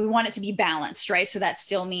 you know, we want it to be balanced, right? So that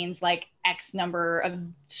still means like X number of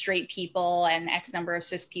straight people and X number of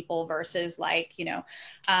cis people versus like, you know,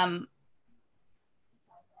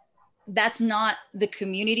 that's not the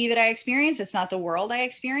community that I experience. It's not the world I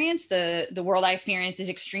experience. The world I experience is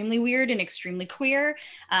extremely weird and extremely queer,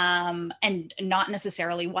 and not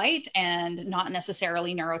necessarily white and not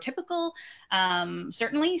necessarily neurotypical,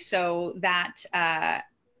 certainly. So that I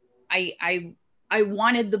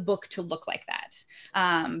wanted the book to look like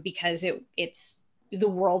that, because it's the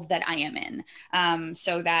world that I am in.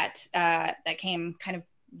 So that that came kind of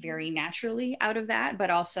very naturally out of that, but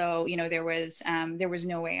also, you know, there was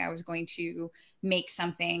no way I was going to make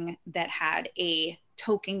something that had a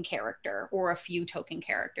token character or a few token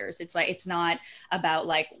characters. It's like, it's not about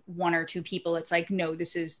like one or two people. It's like, no,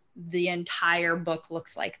 this is the entire book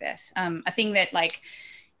looks like this. A thing that like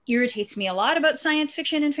irritates me a lot about science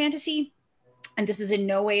fiction and fantasy, and this is in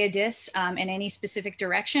no way a diss in any specific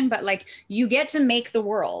direction, but like, you get to make the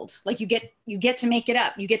world, like you get to make it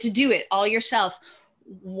up, you get to do it all yourself.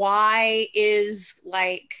 Why is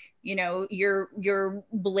like, you know, your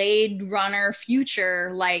Blade Runner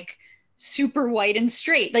future like super white and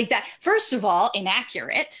straight like that? First of all,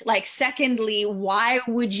 inaccurate. Like, secondly, why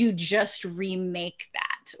would you just remake that?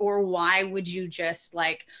 Or why would you just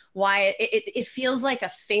like, why it feels like a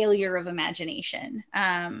failure of imagination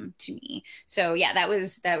to me. So yeah, that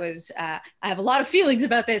was I have a lot of feelings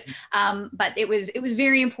about this, but it was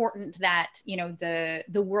very important that, you know,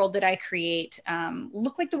 the world that I create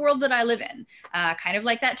look like the world that I live in, kind of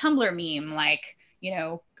like that Tumblr meme, like, you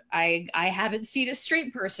know, I haven't seen a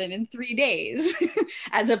straight person in 3 days,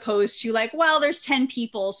 as opposed to like, well, there's 10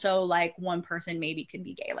 people, so like one person maybe could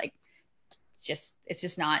be gay. Like, it's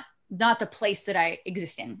just not the place that I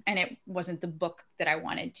exist in, and it wasn't the book that I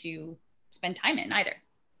wanted to spend time in either.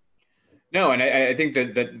 No, and I think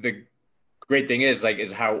that the great thing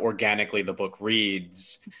is how organically the book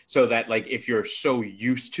reads, so that like, if you're so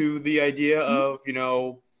used to the idea of, you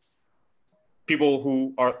know, people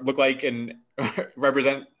who look like and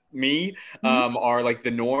represent me are like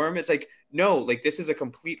the norm, it's like, no, like, this is a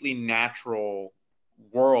completely natural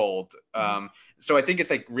world. So I think it's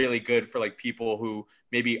like really good for like people who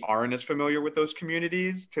maybe aren't as familiar with those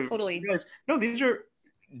communities to realize, no, these are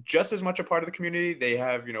just as much a part of the community. They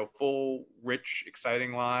have, you know, full, rich,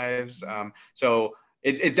 exciting lives. So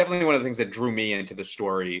it's definitely one of the things that drew me into the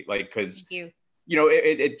story, like, because you know,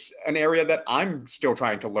 it's an area that I'm still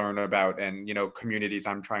trying to learn about, and, you know, communities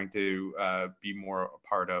I'm trying to be more a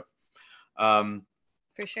part of.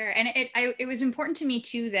 For sure. And it was important to me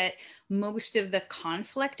too that most of the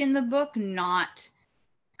conflict in the book not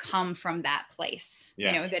come from that place.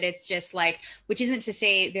 You know, that it's just like, which isn't to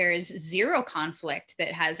say there's zero conflict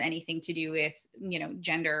that has anything to do with, you know,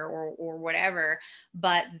 gender or whatever,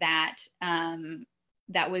 but that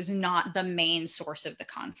that was not the main source of the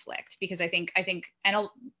conflict, because I think, and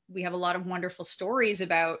we have a lot of wonderful stories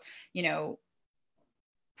about, you know,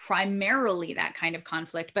 primarily that kind of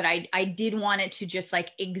conflict, but I did want it to just like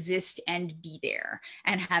exist and be there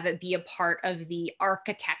and have it be a part of the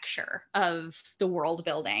architecture of the world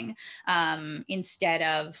building, instead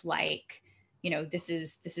of like, you know, this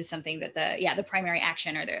is something that the primary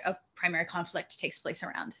action or a primary conflict takes place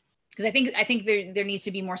around. Because I think there needs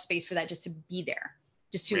to be more space for that just to be there,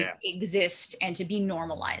 just to exist and to be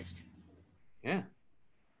normalized. Yeah.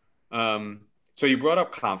 So you brought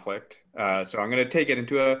up conflict, so I'm going to take it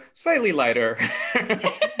into a slightly lighter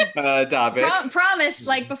topic. Promise,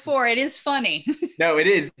 like before, it is funny. No, it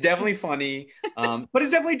is definitely funny, but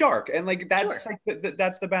it's definitely dark, and like that's like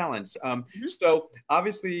that's the balance. So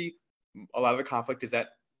obviously, a lot of the conflict is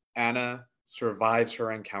that Anna survives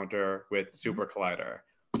her encounter with Super Collider.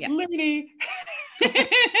 Yeah. Liminy.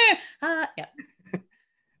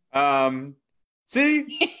 Yeah.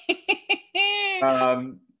 See.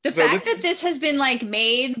 The fact that this has been like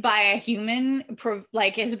made by a human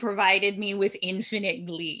has provided me with infinite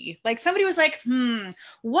glee. Like somebody was like,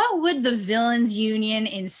 what would the villains union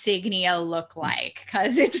insignia look like?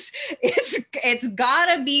 Because it's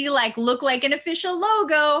gotta be like look like an official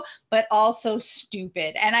logo, but also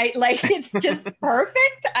stupid. And I like it's just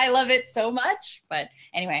perfect. I love it so much. But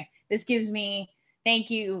anyway, this gives me thank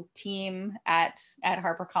you, team at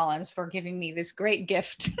HarperCollins, for giving me this great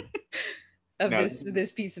gift.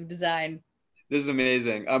 This piece of design. This is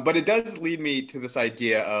amazing. But it does lead me to this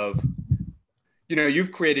idea of, you know,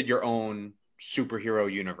 you've created your own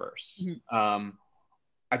superhero universe. Mm-hmm.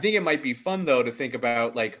 I think it might be fun, though, to think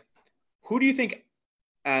about, like, who do you think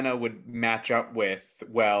Anna would match up with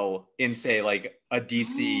well in, say, like a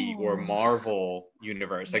DC or Marvel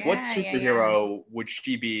universe? Like, what superhero would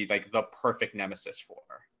she be, like, the perfect nemesis for?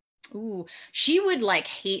 Ooh, she would, like,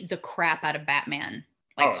 hate the crap out of Batman.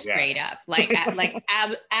 Like straight up, like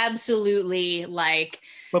absolutely, like.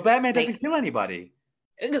 But Batman doesn't kill anybody.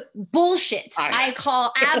 Bullshit! I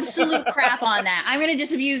call absolute crap on that. I'm going to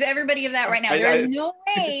disabuse everybody of that right now. There is no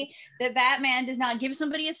way that Batman does not give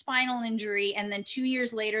somebody a spinal injury and then 2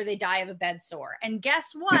 years later they die of a bed sore. And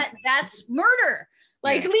guess what? That's murder.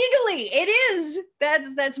 Like legally, it is.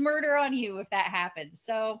 That's murder on you if that happens.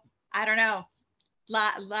 So I don't know.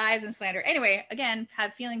 Lies and slander. Anyway, again,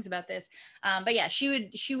 have feelings about this. But yeah,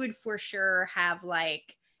 she would for sure have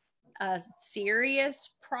like a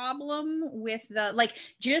serious problem with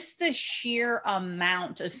just the sheer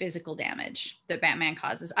amount of physical damage that Batman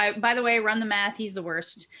causes. By the way, run the math. He's the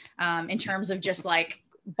worst in terms of just like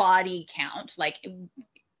body count, like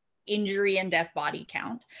injury and death body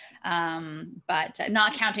count, but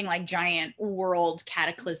not counting like giant world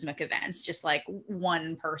cataclysmic events, just like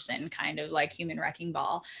one person kind of like human wrecking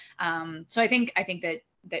ball. So I think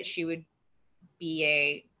that she would be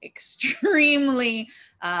a extremely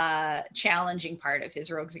challenging part of his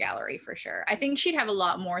rogues gallery for sure. I think she'd have a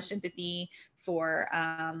lot more sympathy for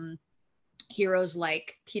heroes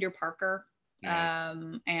like Peter Parker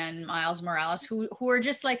and Miles Morales, who are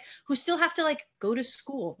just like, who still have to like go to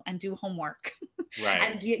school and do homework, right?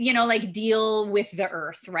 And you know, like deal with the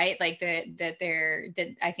earth, right? Like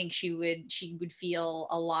that I think she would feel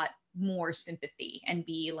a lot more sympathy and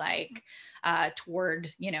be like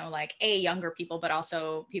toward, you know, like younger people, but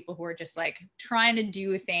also people who are just like trying to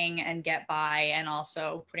do a thing and get by, and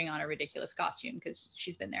also putting on a ridiculous costume because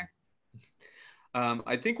she's been there.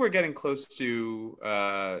 I think we're getting close to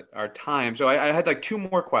our time. So I had like 2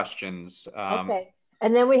 more questions. Okay.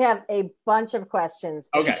 And then we have a bunch of questions.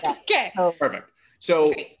 Okay. So, perfect.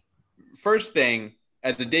 So first thing,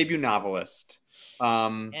 as a debut novelist,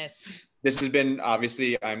 yes, this has been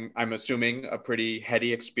obviously, I'm assuming, a pretty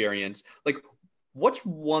heady experience. Like, what's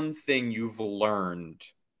one thing you've learned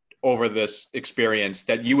over this experience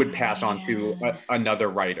that you would pass on to another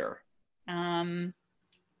writer?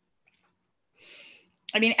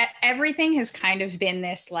 I mean, everything has kind of been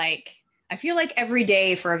this, like, I feel like every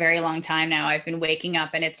day for a very long time now, I've been waking up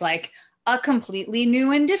and it's like a completely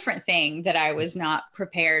new and different thing that I was not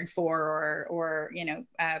prepared for or you know,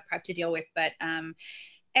 prepped to deal with. But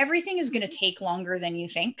everything is going to take longer than you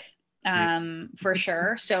think, for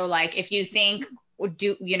sure. So like, if you think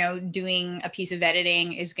doing a piece of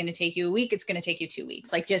editing is going to take you a week, it's going to take you 2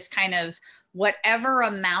 weeks. Like, just kind of whatever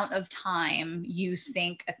amount of time you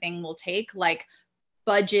think a thing will take, like,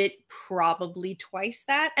 budget probably twice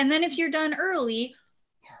that. And then if you're done early,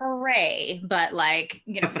 hooray. But like,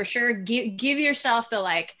 you know, for sure, give yourself the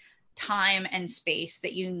like time and space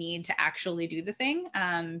that you need to actually do the thing,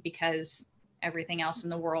 because everything else in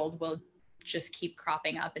the world will just keep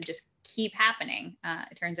cropping up and just keep happening.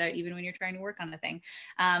 It turns out, even when you're trying to work on the thing.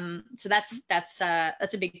 So that's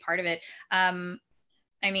a big part of it.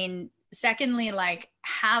 I mean, secondly, like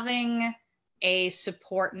having a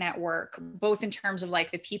support network, both in terms of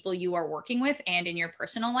like the people you are working with and in your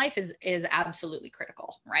personal life is absolutely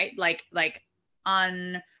critical, right? Like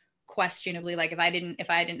unquestionably, like if I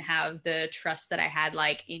didn't have the trust that I had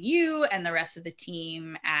like in you and the rest of the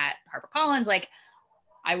team at HarperCollins, like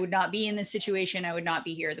I would not be in this situation. I would not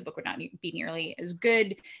be here. The book would not be nearly as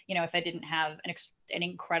good. You know, if I didn't have an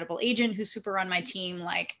incredible agent who's super on my team,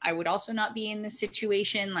 like I would also not be in this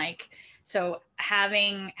situation. Like, so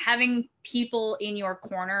having people in your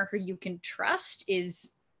corner who you can trust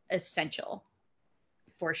is essential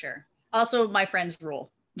for sure. Also, my friends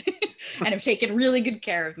rule and have taken really good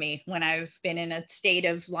care of me when I've been in a state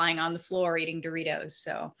of lying on the floor eating Doritos.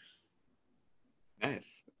 So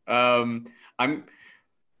nice.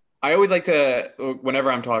 I always like to,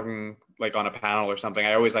 whenever I'm talking like on a panel or something,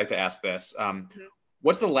 I always like to ask this.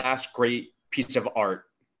 What's the last great piece of art,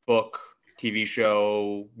 book, TV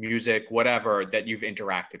show, music, whatever, that you've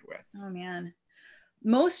interacted with? Oh man.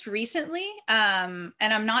 Most recently, and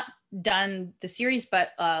I'm not done the series, but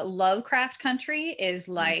Lovecraft Country is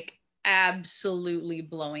like absolutely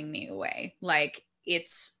blowing me away. Like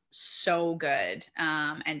it's so good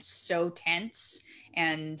and so tense.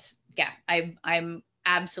 And yeah, I'm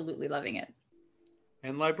absolutely loving it.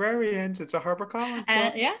 And librarians, it's a HarperCollins.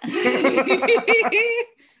 Yeah.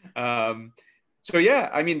 So yeah,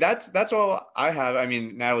 I mean that's all I have. I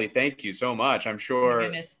mean, Natalie, thank you so much. I'm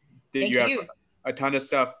sure that you have a ton of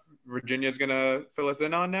stuff Virginia's gonna fill us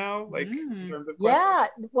in on now, like in terms of questions. Yeah.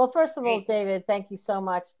 Well, first of all, David, thank you so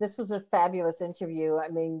much. This was a fabulous interview. I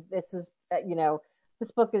mean, this is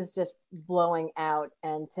this book is just blowing out,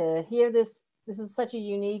 and to hear this is such a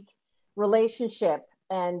unique relationship.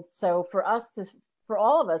 And so for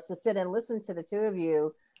all of us to sit and listen to the two of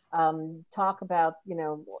you talk about,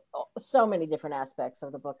 so many different aspects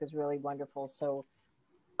of the book is really wonderful. So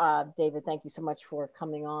David, thank you so much for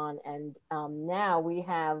coming on. And now we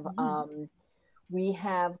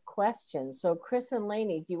have questions. So Chris and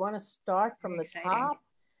Lainey, do you want to start from the top?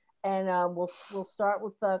 And we'll start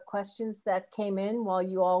with the questions that came in while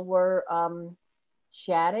you all were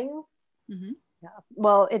chatting. Mm-hmm. Yeah.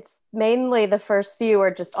 Well, it's mainly the first few are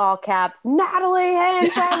just all caps. Natalie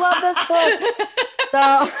HENCH, I love this book.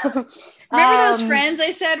 So remember those friends I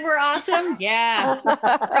said were awesome? Yeah.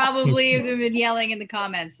 Probably have been yelling in the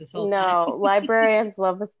comments this whole time. No, librarians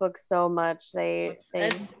love this book so much. They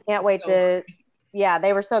can't wait to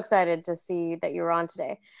they were so excited to see that you were on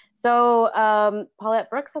today. So Paulette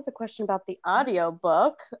Brooks has a question about the audio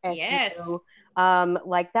book. Yes.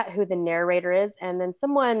 Like that, who the narrator is, and then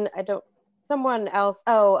someone else.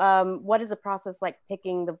 What is the process like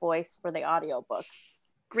picking the voice for the audiobook?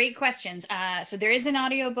 Great questions. So there is an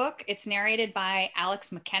audiobook. It's narrated by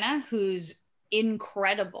Alex McKenna, who's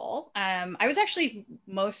incredible. I was actually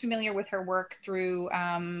most familiar with her work through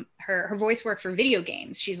her voice work for video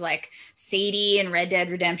games. She's like Sadie in Red Dead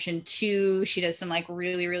Redemption 2. She does some like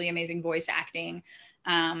really, really amazing voice acting.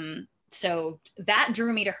 So that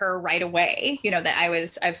drew me to her right away, that I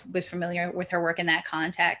was familiar with her work in that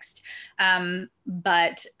context.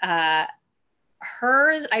 But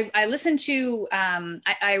hers, I listened to,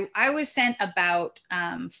 I was sent about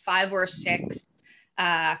 5 or 6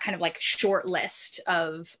 kind of like short list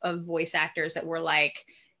of voice actors that were like,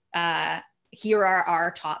 here are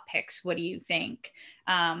our top picks. What do you think?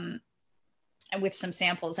 And with some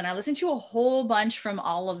samples. And I listened to a whole bunch from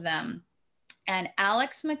all of them. And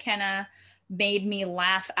Alex McKenna made me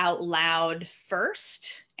laugh out loud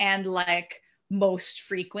first and like most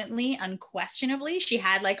frequently, unquestionably. She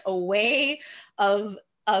had like a way of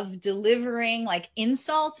delivering like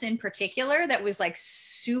insults in particular that was like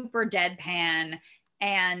super deadpan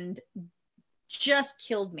and just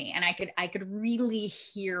killed me. And I could really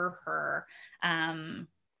hear her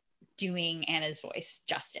doing Anna's voice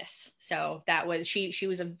justice. So that was, she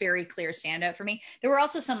was a very clear standout for me. There were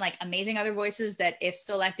also some like amazing other voices that if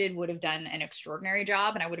selected would have done an extraordinary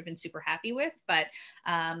job and I would have been super happy with. But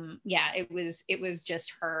it was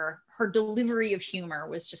just her delivery of humor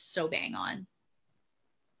was just so bang on.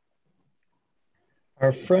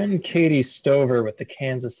 Our friend Katie Stover with the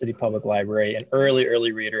Kansas City Public Library, an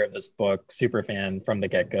early reader of this book, super fan from the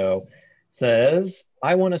get-go, says,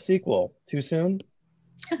 I want a sequel. Too soon?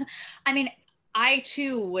 I mean, I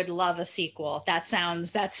too would love a sequel. That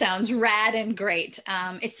sounds rad and great.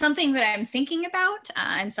 It's something that I'm thinking about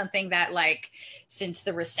and something that like, since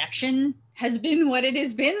the reception has been what it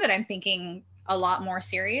has been, that I'm thinking a lot more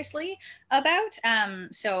seriously about.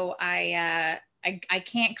 So I I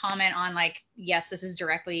can't comment on like, yes, this is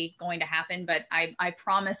directly going to happen, but I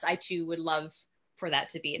promise I too would love for that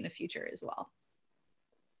to be in the future as well.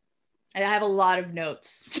 I have a lot of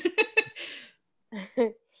notes.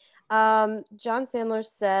 John Sandler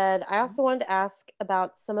said, I also wanted to ask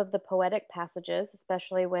about some of the poetic passages,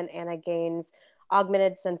 especially when Anna gains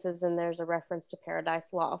augmented senses and there's a reference to Paradise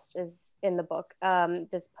Lost is in the book.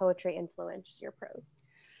 Does poetry influence your prose?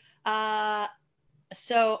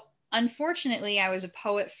 So unfortunately, I was a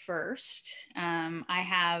poet first. I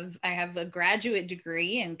have a graduate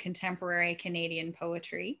degree in contemporary Canadian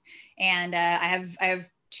poetry, and I have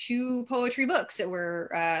two poetry books that were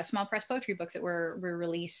small press poetry books that were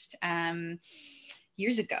released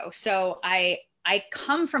years ago. So I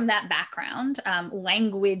come from that background.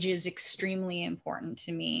 Language is extremely important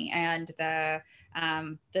to me, and the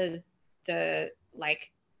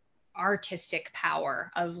like artistic power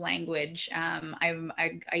of language.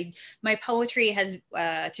 My poetry has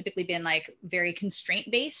typically been like very constraint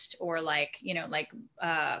based, or like, you know, like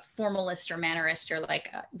formalist or mannerist, or like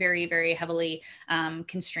very, very heavily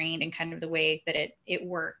constrained in kind of the way that it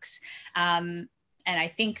works. And I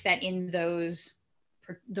think that in those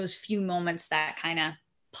few moments that kind of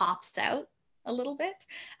pops out a little bit.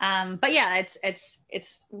 But yeah,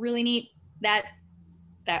 it's really neat that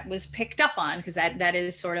was picked up on, because that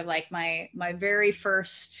is sort of like my very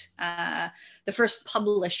first the first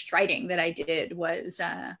published writing that I did was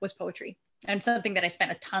poetry, and something that I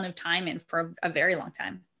spent a ton of time in for a very long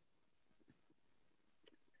time.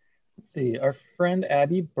 Let's see, our friend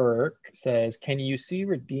Abby Burke says, can you see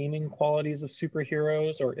redeeming qualities of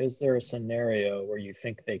superheroes, or is there a scenario where you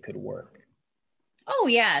think they could work? Oh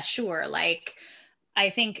yeah, sure. Like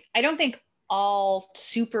I don't think all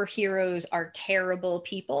superheroes are terrible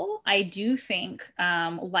people. I do think,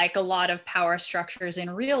 like a lot of power structures in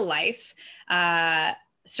real life,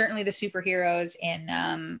 certainly the superheroes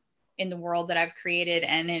in the world that I've created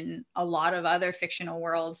and in a lot of other fictional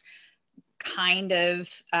worlds, kind of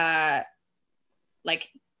like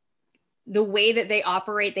the way that they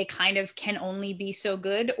operate, they kind of can only be so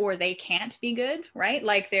good, or they can't be good, right?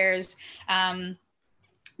 Like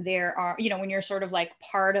there are, you know, when you're sort of like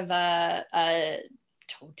part of a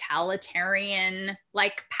totalitarian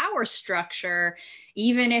like power structure,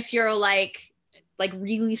 even if you're like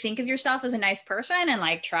really think of yourself as a nice person and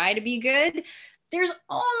like try to be good, there's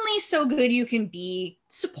only so good you can be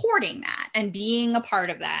supporting that and being a part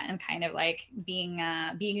of that, and kind of like being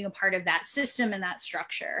a part of that system and that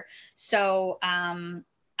structure. So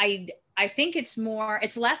I think it's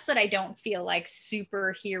less that I don't feel like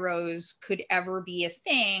superheroes could ever be a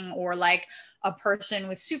thing, or like a person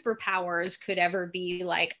with superpowers could ever be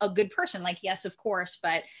like a good person. Like, yes, of course,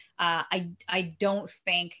 but I don't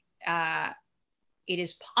think it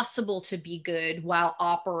is possible to be good while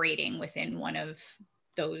operating within one of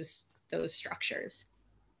those structures.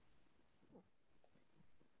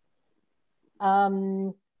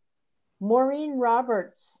 Maureen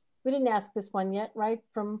Roberts, we didn't ask this one yet, right?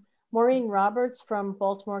 From Maureen Roberts from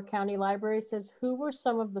Baltimore County Library says, who were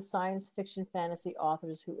some of the science fiction fantasy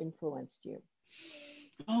authors who influenced you?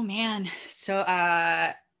 Oh man, so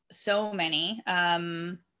many.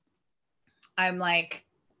 I'm like,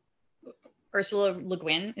 Ursula Le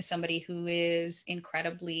Guin is somebody who is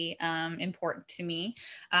incredibly important to me.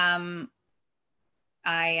 I'm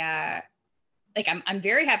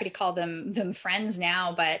very happy to call them friends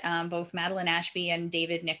now, but both Madeline Ashby and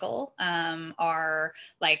David Nichol are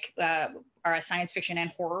a science fiction and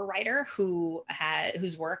horror writer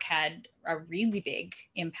whose work had a really big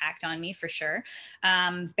impact on me, for sure.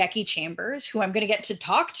 Becky Chambers, who I'm going to get to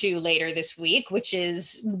talk to later this week, which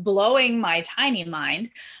is blowing my tiny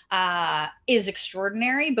mind, is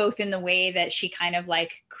extraordinary, both in the way that she kind of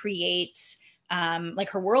like creates like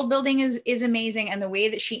her world building is amazing, and the way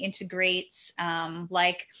that she integrates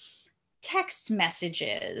like text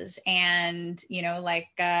messages and, you know, like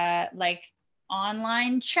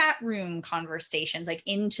online chat room conversations like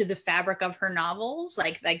into the fabric of her novels.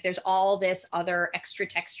 Like there's all this other extra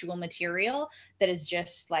textual material that is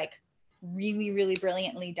just like really, really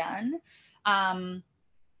brilliantly done.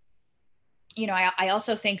 You know, I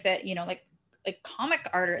also think that, you know, like comic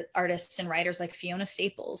artists and writers like Fiona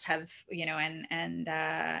Staples have, you know, and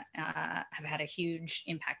have had a huge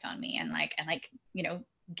impact on me, and like, you know,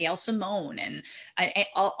 Gail Simone and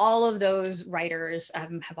all of those writers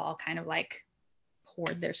have all kind of like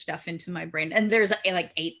poured their stuff into my brain. And there's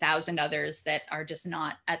like 8,000 others that are just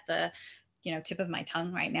not at the, you know, tip of my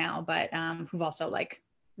tongue right now, but who've also like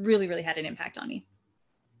really, really had an impact on me.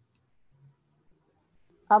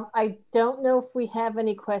 I don't know if we have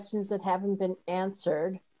any questions that haven't been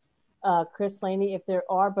answered. Chris, Lainey, if there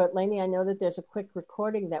are. But Lainey, I know that there's a quick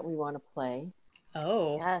recording that we want to play.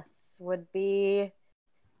 Oh. Yes, we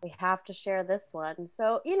have to share this one.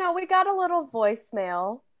 So, we got a little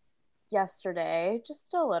voicemail yesterday,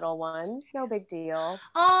 just a little one, no big deal.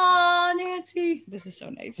 Oh, Nancy, this is so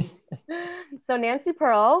nice. So Nancy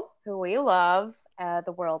Pearl, who we love,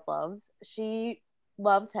 the world loves, she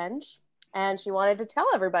loves Hench, and she wanted to tell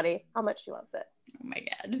everybody how much she loves it. Oh my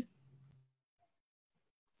God.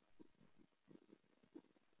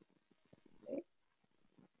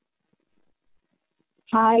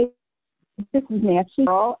 Hi, this is Nancy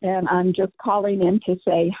Pearl, and I'm just calling in to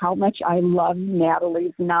say how much I love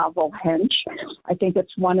Natalie's novel, Hench. I think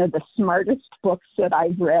it's one of the smartest books that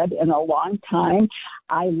I've read in a long time.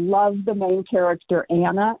 I love the main character,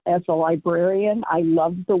 Anna, as a librarian. I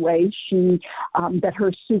love the way she, that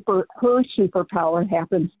her superpower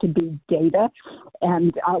happens to be data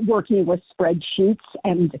and working with spreadsheets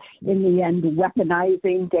and in the end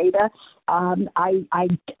weaponizing data.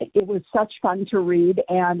 It was such fun to read,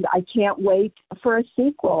 and I can't wait for a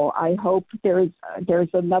sequel. I hope there's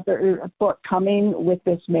another book coming with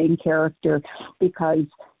this main character because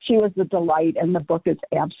she was a delight, and the book is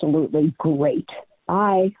absolutely great.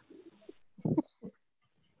 Bye.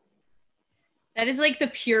 That is like the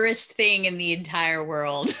purest thing in the entire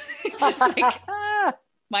world. It's just like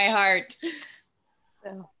my heart.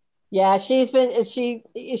 Yeah, she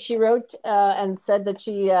wrote and said that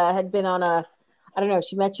she had been on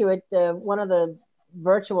she met you at one of the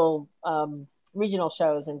virtual regional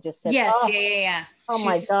shows and just said, yes, yeah. Oh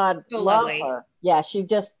my God, so love lovely. her. Yeah, she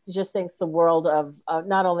just thinks the world of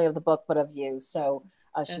not only of the book but of you. So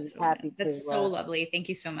she was happy to. That's so lovely. Thank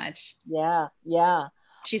you so much. Yeah.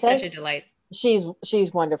 She's such a delight. She's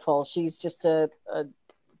wonderful. She's just a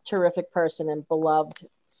terrific person and beloved.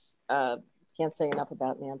 Can't say enough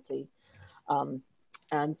about Nancy.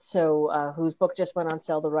 And so whose book just went on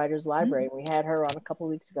sale at the Writers Library. We had her on a couple of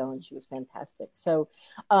weeks ago and she was fantastic. So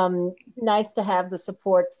nice to have the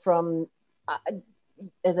support from,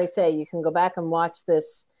 as I say, you can go back and watch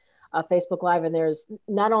this Facebook Live, and there's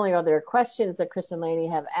not only are there questions that Chris and Lainey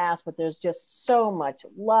have asked, but there's just so much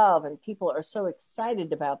love and people are so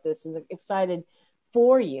excited about this and excited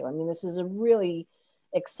for you. I mean, this is a really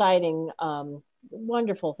exciting,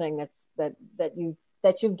 wonderful thing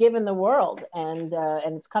that you've given the world, and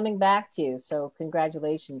it's coming back to you. So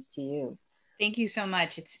congratulations to you. Thank you so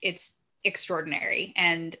much. It's extraordinary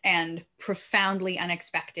and profoundly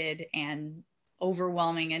unexpected and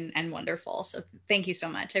overwhelming and wonderful. So thank you so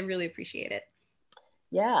much. I really appreciate it.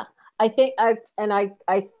 Yeah, I think I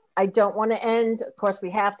don't want to end. Of course, we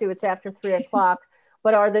have to. It's after 3:00.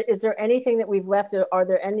 But is there anything that we've left? Are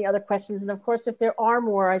there any other questions? And of course, if there are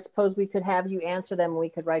more, I suppose we could have you answer them and we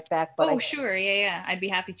could write back. But sure. Yeah. I'd be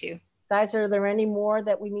happy to. Guys, are there any more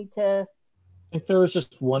that we need to? I think there was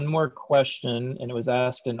just one more question, and it was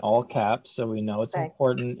asked in all caps, so we know it's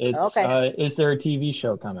important. It's is there a TV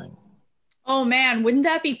show coming? Oh man, wouldn't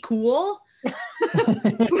that be cool?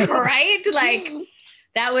 Right? Like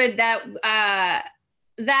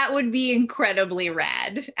that would be incredibly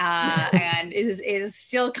rad, and is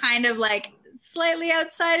still kind of like slightly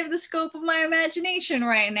outside of the scope of my imagination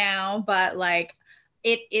right now. But like,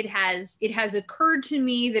 it has occurred to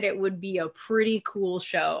me that it would be a pretty cool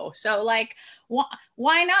show. So like,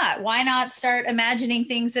 why not? Why not start imagining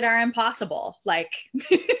things that are impossible? Like,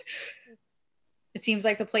 it seems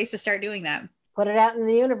like the place to start doing that. Put it out in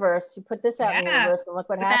the universe. You put this out in the universe, and look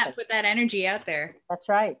what happens. Put that energy out there. That's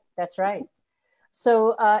right.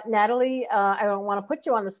 So, Natalie, I don't want to put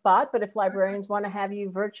you on the spot, but if librarians want to have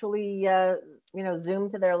you virtually, Zoom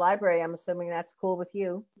to their library, I'm assuming that's cool with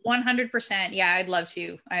you. 100%. Yeah, I'd love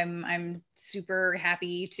to. I'm super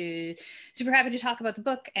happy to talk about the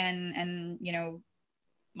book and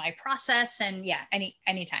my process, and yeah,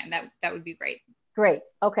 anytime that would be great. Great.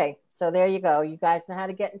 Okay. So there you go. You guys know how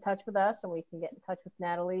to get in touch with us, and we can get in touch with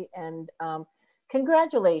Natalie. And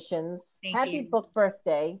congratulations. Happy book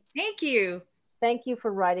birthday. Thank you. Thank you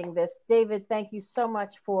for writing this. David, thank you so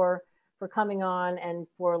much for coming on and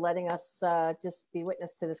for letting us just be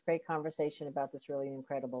witness to this great conversation about this really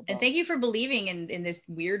incredible book. And thank you for believing in this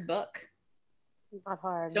weird book. Not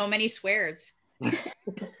hard. So many swears.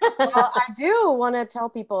 Well, I do want to tell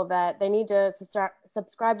people that they need to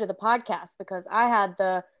subscribe to the podcast, because I had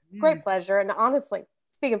the great pleasure, and honestly,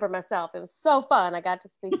 speaking for myself, it was so fun. I got to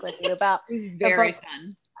speak with you about it was very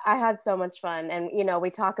fun. I had so much fun. And, we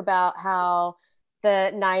talk about how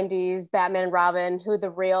the 90s Batman and Robin, who the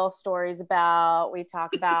real story's about. We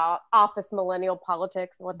talk about office millennial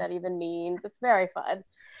politics and what that even means. It's very fun.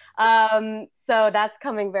 So that's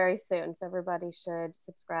coming very soon. So everybody should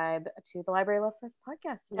subscribe to the Library Love Fest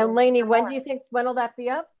podcast. And Lainey, when will that be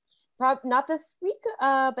up? Not this week,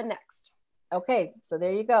 but next. Okay, so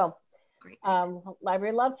there you go. Great.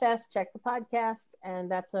 Library Love Fest, check the podcast,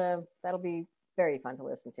 and that'll be very fun to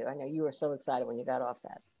listen to. I know you were so excited when you got off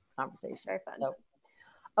that conversation. Very fun. So,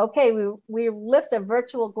 okay, we lift a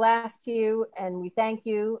virtual glass to you, and we thank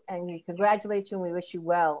you, and we congratulate you, and we wish you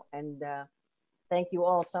well, and thank you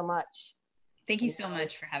all so much. Thank you so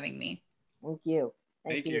much for having me. Thank you.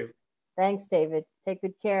 Thank you. Thanks, David. Take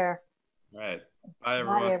good care. All right. Bye,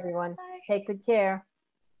 everyone. Bye, everyone. Take good care.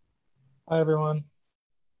 Hi, everyone.